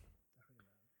 9.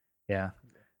 Yeah.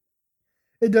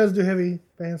 It does do heavy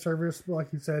fan service, but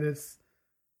like you said, it's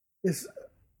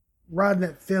riding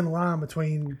that thin line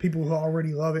between people who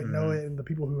already love it, know it, and the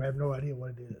people who have no idea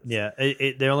what it is. Yeah,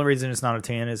 the only reason it's not a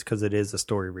 10 is because it is a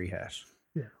story rehash.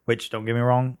 Yeah. Which, don't get me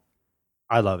wrong,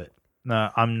 I love it. No,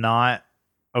 I'm not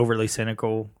overly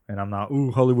cynical, and I'm not,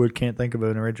 ooh, Hollywood can't think of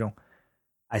an original.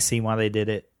 I see why they did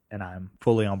it, and I'm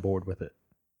fully on board with it.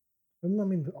 And I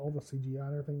mean, all the CGI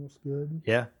and everything was good.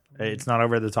 Yeah, it's not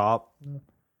over the top. No.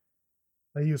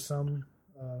 They use some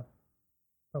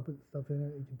puppet stuff in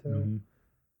it. You can tell. Mm-hmm.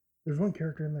 There's one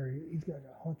character in there. He's got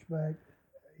a hunchback.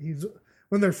 He's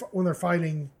when they're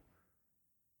fighting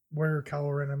where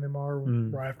Kylo Ren and them are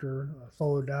right after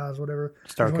Solo dies, whatever.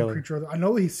 Star There's one Killer. creature. I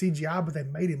know he's CGI, but they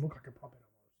made him look like a puppet.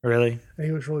 Really? And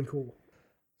he looks really cool.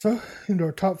 So into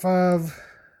our top 5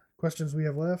 questions we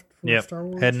have left for Star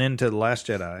Wars. Heading into The Last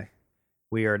Jedi.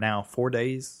 We are now 4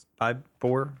 days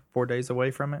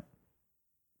away from it.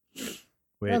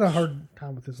 I had a hard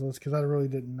time with this list because I really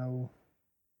didn't know.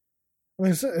 I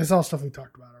mean, it's all stuff we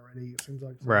talked about already. It seems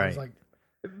like. So right. I was like,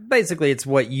 basically, it's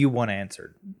what you want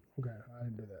answered. okay, I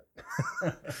didn't do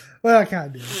that. Well, I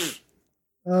kind of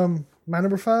did. My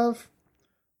number 5.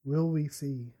 Will we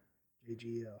see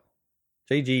JGL?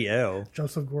 JGL.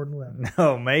 Joseph Gordon-Levitt.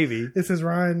 No, maybe. This is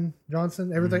Ryan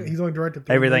Johnson. Everything he's only directed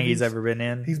 3 everything movies. he's ever been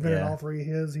in. He's been in all 3 of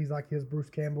his. He's like his Bruce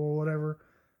Campbell or whatever.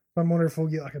 So I'm wondering if we'll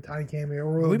get like a tiny cameo,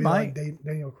 or it'll be like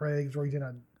Daniel Craig's, or he's in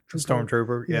a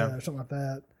Stormtrooper, yeah, or something like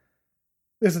that.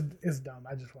 It's dumb.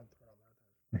 I just want to throw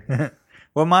it out there.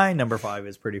 Well, my number 5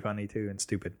 is pretty funny too and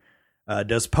stupid.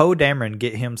 Does Poe Dameron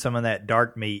get him some of that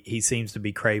dark meat he seems to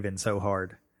be craving so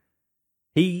hard?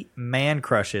 He man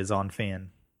crushes on Finn.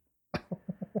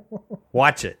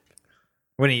 Watch it.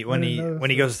 When he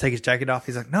goes to take his jacket off,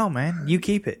 he's like, "No, man, you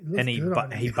keep it," and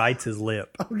he bites his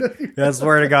lip. I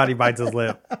swear to God, he bites his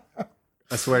lip.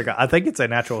 I swear to God, I think it's a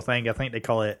natural thing. I think they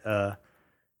call it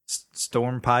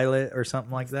storm pilot or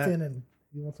something like that. Finning.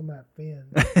 You want some of that Finn?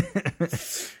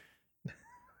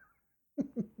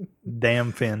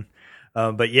 Damn Finn.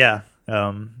 But yeah,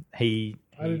 he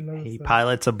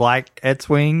pilots a black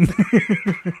X-wing.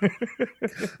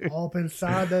 All up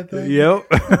inside that thing. Yep.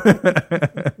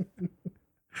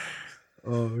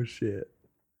 Oh shit.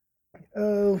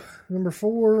 Number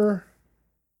 4.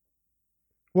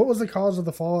 What was the cause of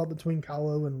the fallout between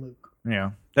Kylo and Luke?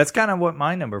 Yeah, that's kind of what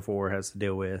my number 4 has to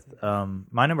deal with.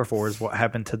 My number 4 is what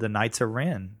happened to the Knights of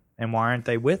Ren, and why aren't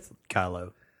they with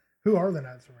Kylo? Who are the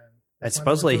Knights of Ren? That's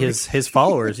supposedly his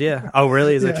followers. Yeah. Oh,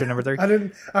 really? Is that your number 3? I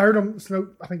heard him.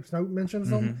 I think Snoke mentioned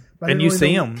them. And you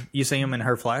see him. You see him in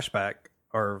her flashback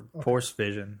or Force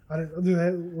vision. Do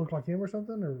they look like him or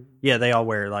something? Or yeah, they all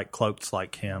wear like cloaks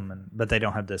like him, but they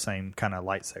don't have the same kind of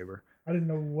lightsaber. I didn't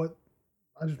know what.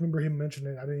 I just remember him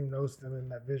mentioning it. I didn't even notice them in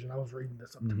that vision. I was reading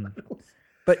this subtitles.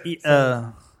 But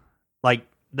like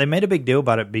they made a big deal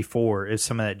about it before. It's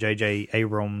some of that J.J.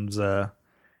 Abrams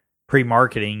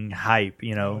pre-marketing hype.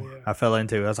 You know, I fell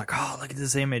into. I was like, oh, look at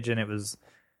this image, and it was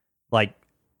like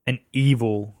an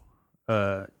evil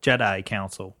Jedi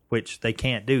Council, which they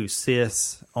can't do.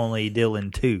 Sith only deal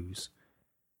in 2s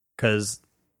because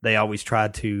they always try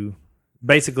to.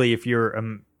 Basically, if you're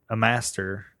a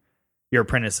master, your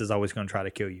apprentice is always going to try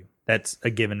to kill you. That's a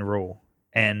given rule.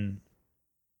 And,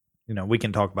 you know, we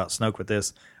can talk about Snoke with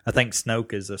this. I think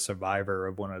Snoke is a survivor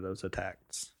of one of those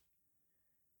attacks.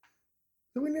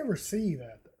 So we never see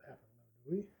that happen,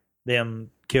 do we?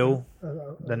 Them kill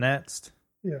the next?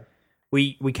 Yeah.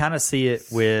 We kind of see it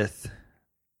with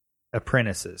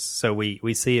apprentices. So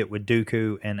we see it with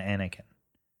Dooku and Anakin.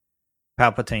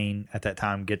 Palpatine, at that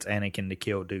time, gets Anakin to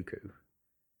kill Dooku.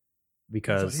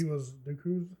 Because so he was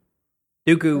Dooku's?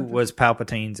 Dooku was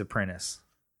Palpatine's apprentice.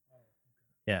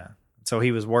 Yeah. So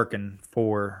he was working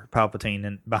for Palpatine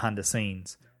and behind the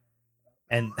scenes.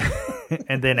 And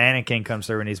and then Anakin comes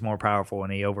through and he's more powerful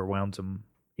and he overwhelms him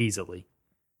easily.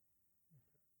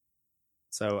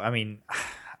 So, I mean,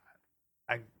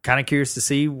 I'm kind of curious to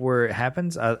see where it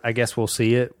happens. I guess we'll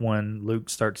see it when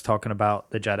Luke starts talking about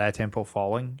the Jedi Temple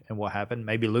falling and what happened.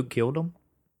 Maybe Luke killed him.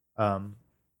 But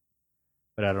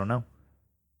I don't know.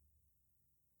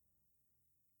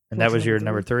 And that was your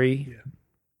number 3? Yeah.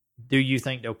 Do you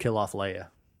think they'll kill off Leia?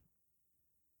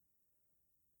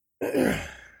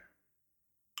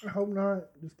 I hope not,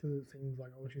 just because it seems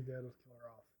like, oh, she's dead, let's kill her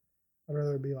off. I'd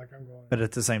rather it be like I'm going. But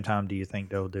at the same time, do you think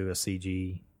they'll do a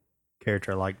CG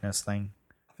character likeness thing?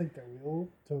 I think they will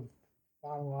to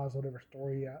finalize whatever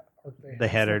story arc They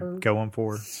had for her her. going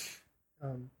for.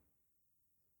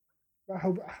 I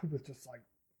hope it's just like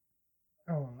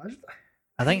I don't know.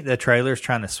 I think the trailer's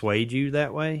trying to sway you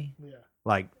that way. Yeah.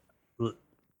 Like,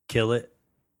 kill it,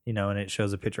 and it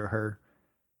shows a picture of her.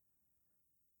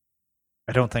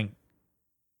 I don't think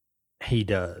he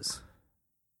does.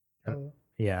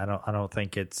 Yeah, I don't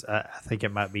think it's. I think it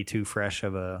might be too fresh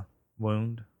of a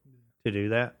wound to do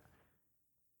that.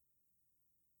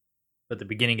 But the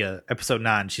beginning of episode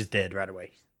 9, she's dead right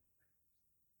away.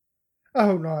 I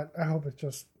hope not. I hope it's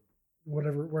just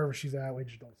wherever she's at, we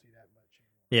just don't see that much.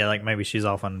 Yeah, like maybe she's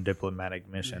off on a diplomatic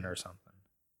mission or something.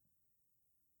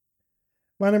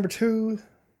 My number 2.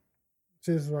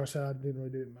 See, this is where I said I didn't really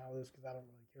do it in my list because I don't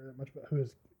really care that much about who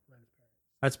is Rey's parents.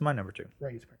 That's my number 2.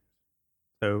 Rey's parents.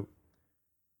 So,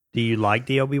 do you like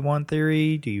the Obi-Wan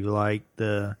theory? Do you like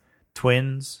the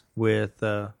twins with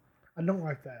I don't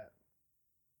like that.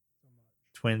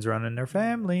 twins running their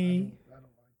family? I don't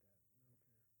like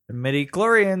The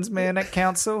midi-chlorians, man, that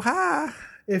counts so high. that.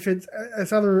 If it's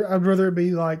either, I'd rather it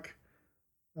be like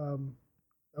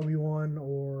Obi-Wan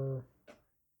or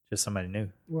Just somebody new.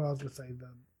 well, I was gonna say the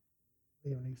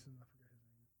Liam Neeson. I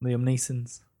forget his Liam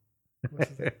Neeson's. What's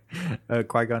his name?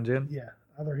 Qui-Gon Jinn? Yeah,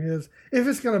 either his. If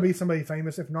it's gonna be somebody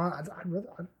famous, if not, I'd rather.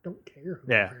 I don't care who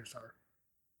Yeah. the parents are.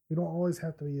 We don't always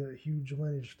have to be a huge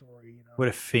lineage story, What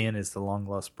if Finn is the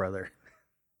long-lost brother?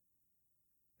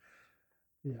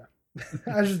 Yeah,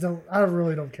 I just don't. I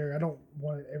really don't care. I don't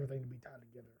want everything to be tied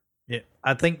together. Yeah,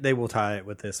 I think they will tie it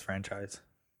with this franchise.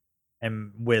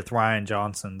 And with Ryan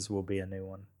Johnson's will be a new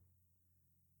one.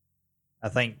 I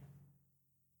think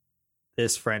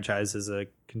this franchise is a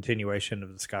continuation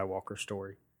of the Skywalker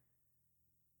story.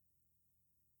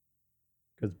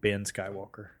 Because Ben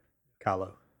Skywalker,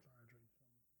 Kylo.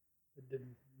 It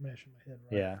didn't mesh in my head.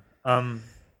 Right?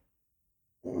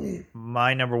 Yeah.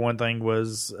 My number one thing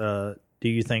was, do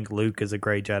you think Luke is a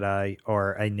gray Jedi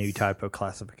or a new type of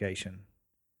classification?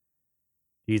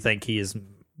 Do you think he is?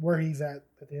 Where he's at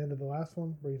the end of the last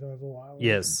one, where he's on his little island.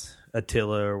 Yes,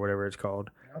 Attila or whatever it's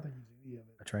called. I don't think he's any of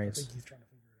it. Atreus. I think he's trying to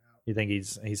figure it out. You think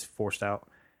he's forced out?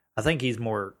 I think he's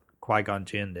more Qui-Gon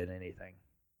Jinn than anything.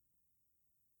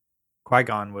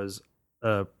 Qui-Gon was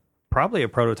probably a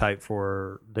prototype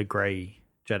for the gray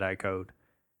Jedi code.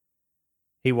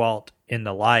 He walked in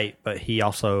the light, but he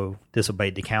also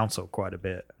disobeyed the council quite a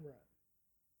bit. Right.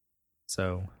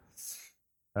 So,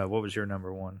 what was your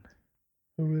number one?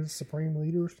 Who is Supreme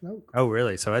Leader Snoke? Oh,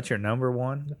 really? So that's your number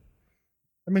one?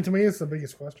 I mean, to me, it's the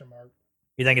biggest question mark.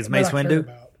 You think it's That Mace I care Windu?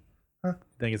 about. Huh?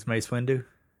 Think it's Mace Windu?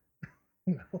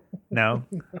 No. No?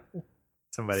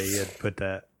 Somebody had put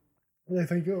that. They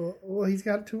think, oh, well, he's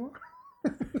got 2 arms.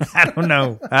 I don't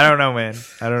know, man.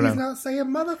 I don't He's know. not saying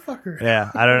motherfucker.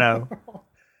 Yeah, I don't know.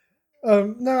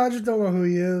 No, I just don't know who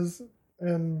he is.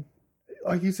 And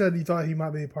like you said, you thought he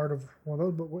might be a part of one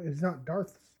of those, but he's not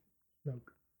Darth Snoke.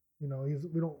 We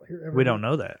don't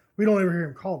know that. We don't ever hear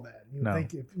him called that. You No.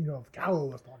 think if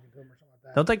Kylo was talking to him or something like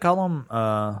that. Don't they call him?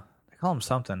 They call him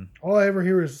something. All I ever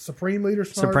hear is Supreme Leader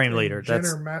Snark. Supreme and Leader, Jenner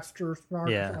that's- Master Snark.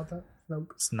 Yeah. Or something like that.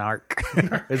 Snoke. Snark.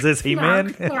 Is this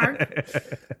He-Man?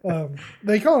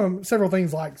 They call him several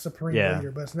things like Supreme Yeah.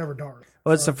 Leader, but it's never Darth.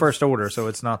 Well, it's the First Order, so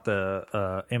it's not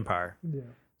the Empire. Yeah.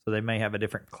 So they may have a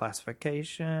different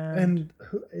classification. And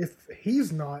if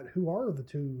he's not, who are the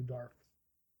 2 Darths?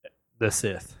 The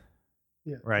Sith.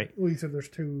 Yeah. Right. Well, you said there's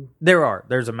 2.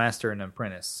 There's a master and an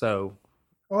apprentice. So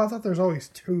Oh, I thought there's always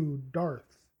 2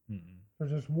 Darths. mm-mm.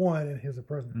 There's just one and his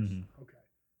apprentice. Mhm. Okay.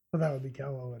 So that would be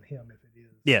Kylo and him if it is.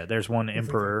 yeah, there's one If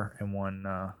emperor and one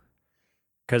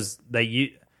because back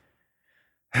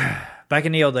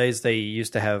in the old days they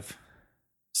used to have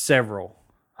several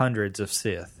hundreds of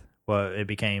Sith. Well, it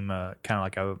became kind of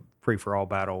like a free for all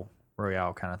battle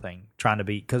royale kind of thing, trying to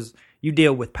be because you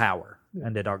deal with power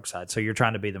and the dark side, so you're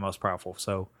trying to be the most powerful.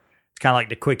 So it's kind of like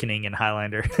the quickening in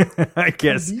Highlander, I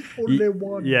guess. The only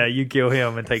one. Yeah, you kill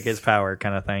him and take his power,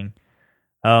 kind of thing.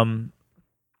 I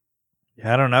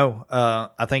don't know.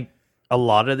 I think a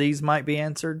lot of these might be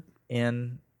answered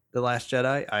in The Last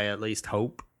Jedi. I at least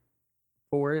hope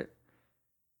for it.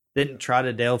 Didn't try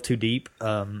to delve too deep.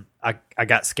 I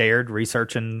got scared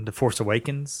researching The Force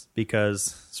Awakens because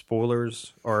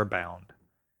spoilers are abound.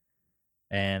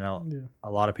 And a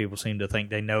lot of people seem to think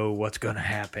they know what's going to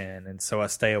happen. And so I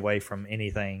stay away from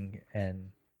anything and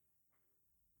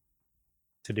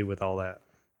to do with all that.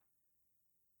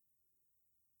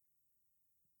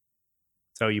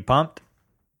 So you pumped?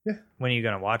 Yeah. When are you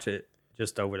going to watch it?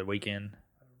 Just over the weekend?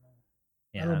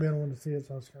 I don't Ben wanted to see it,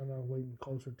 so I was kind of waiting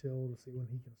closer till to see when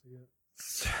he can see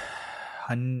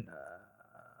it.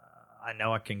 I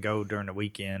know I can go during the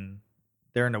weekend.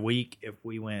 During the week, if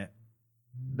we went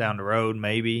down the road,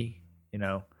 maybe,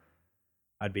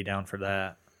 I'd be down for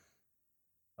that.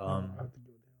 I have to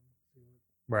go down.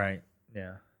 Right.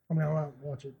 Yeah. I mean, I might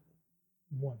watch it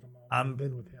once. I've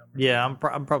been with him. Yeah, I'm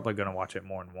probably going to watch it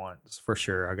more than once for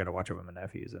sure. I got to watch it with my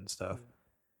nephews and stuff. Yeah.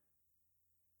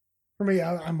 For me,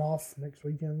 I'm off next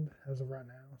weekend as of right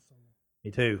now. So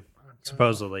me too,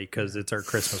 supposedly, because it's our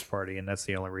Christmas party, and that's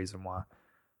the only reason why.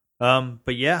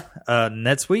 But yeah,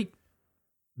 next week,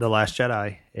 The Last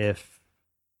Jedi, if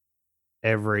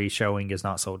every showing is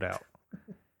not sold out.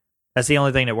 That's the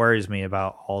only thing that worries me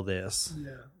about all this.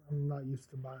 Yeah, I'm not used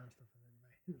to buying stuff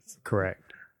in advance.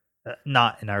 Correct.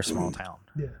 Not in our small town.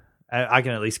 Yeah. I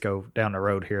can at least go down the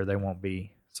road here. They won't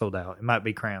be sold out. It might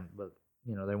be cramped, but,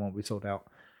 they won't be sold out.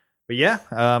 But yeah,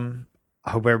 I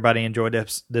hope everybody enjoyed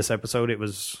this episode. It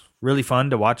was really fun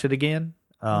to watch it again.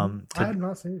 I have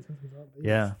not seen it since it was out.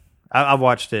 Yeah. I've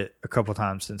watched it a couple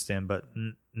times since then, but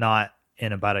not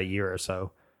in about a year or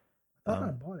so. I thought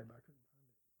I bought it, but I couldn't find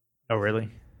it. Oh, really?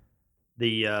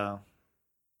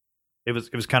 It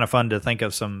was kind of fun to think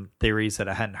of some theories that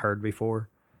I hadn't heard before.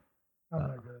 I'm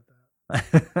not good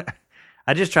at that.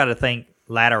 I just try to think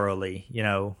laterally,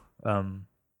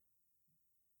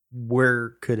 where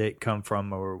could it come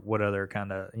from, or what other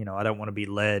kind of, I don't want to be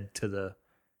led to the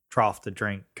trough to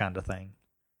drink kind of thing.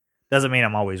 Doesn't mean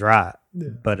I'm always right,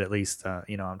 but at least,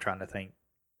 I'm trying to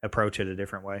approach it a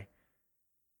different way.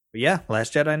 But yeah,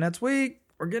 Last Jedi next week.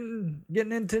 We're getting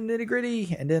into nitty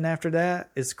gritty, and then after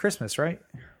that, it's Christmas, right?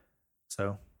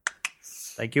 So,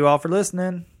 thank you all for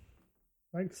listening.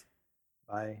 Thanks.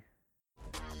 Bye.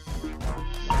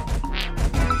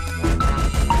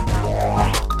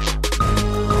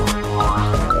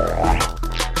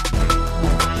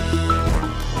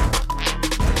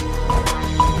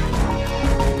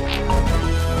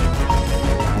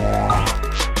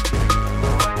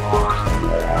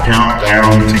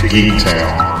 Countdown to Geek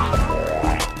Town.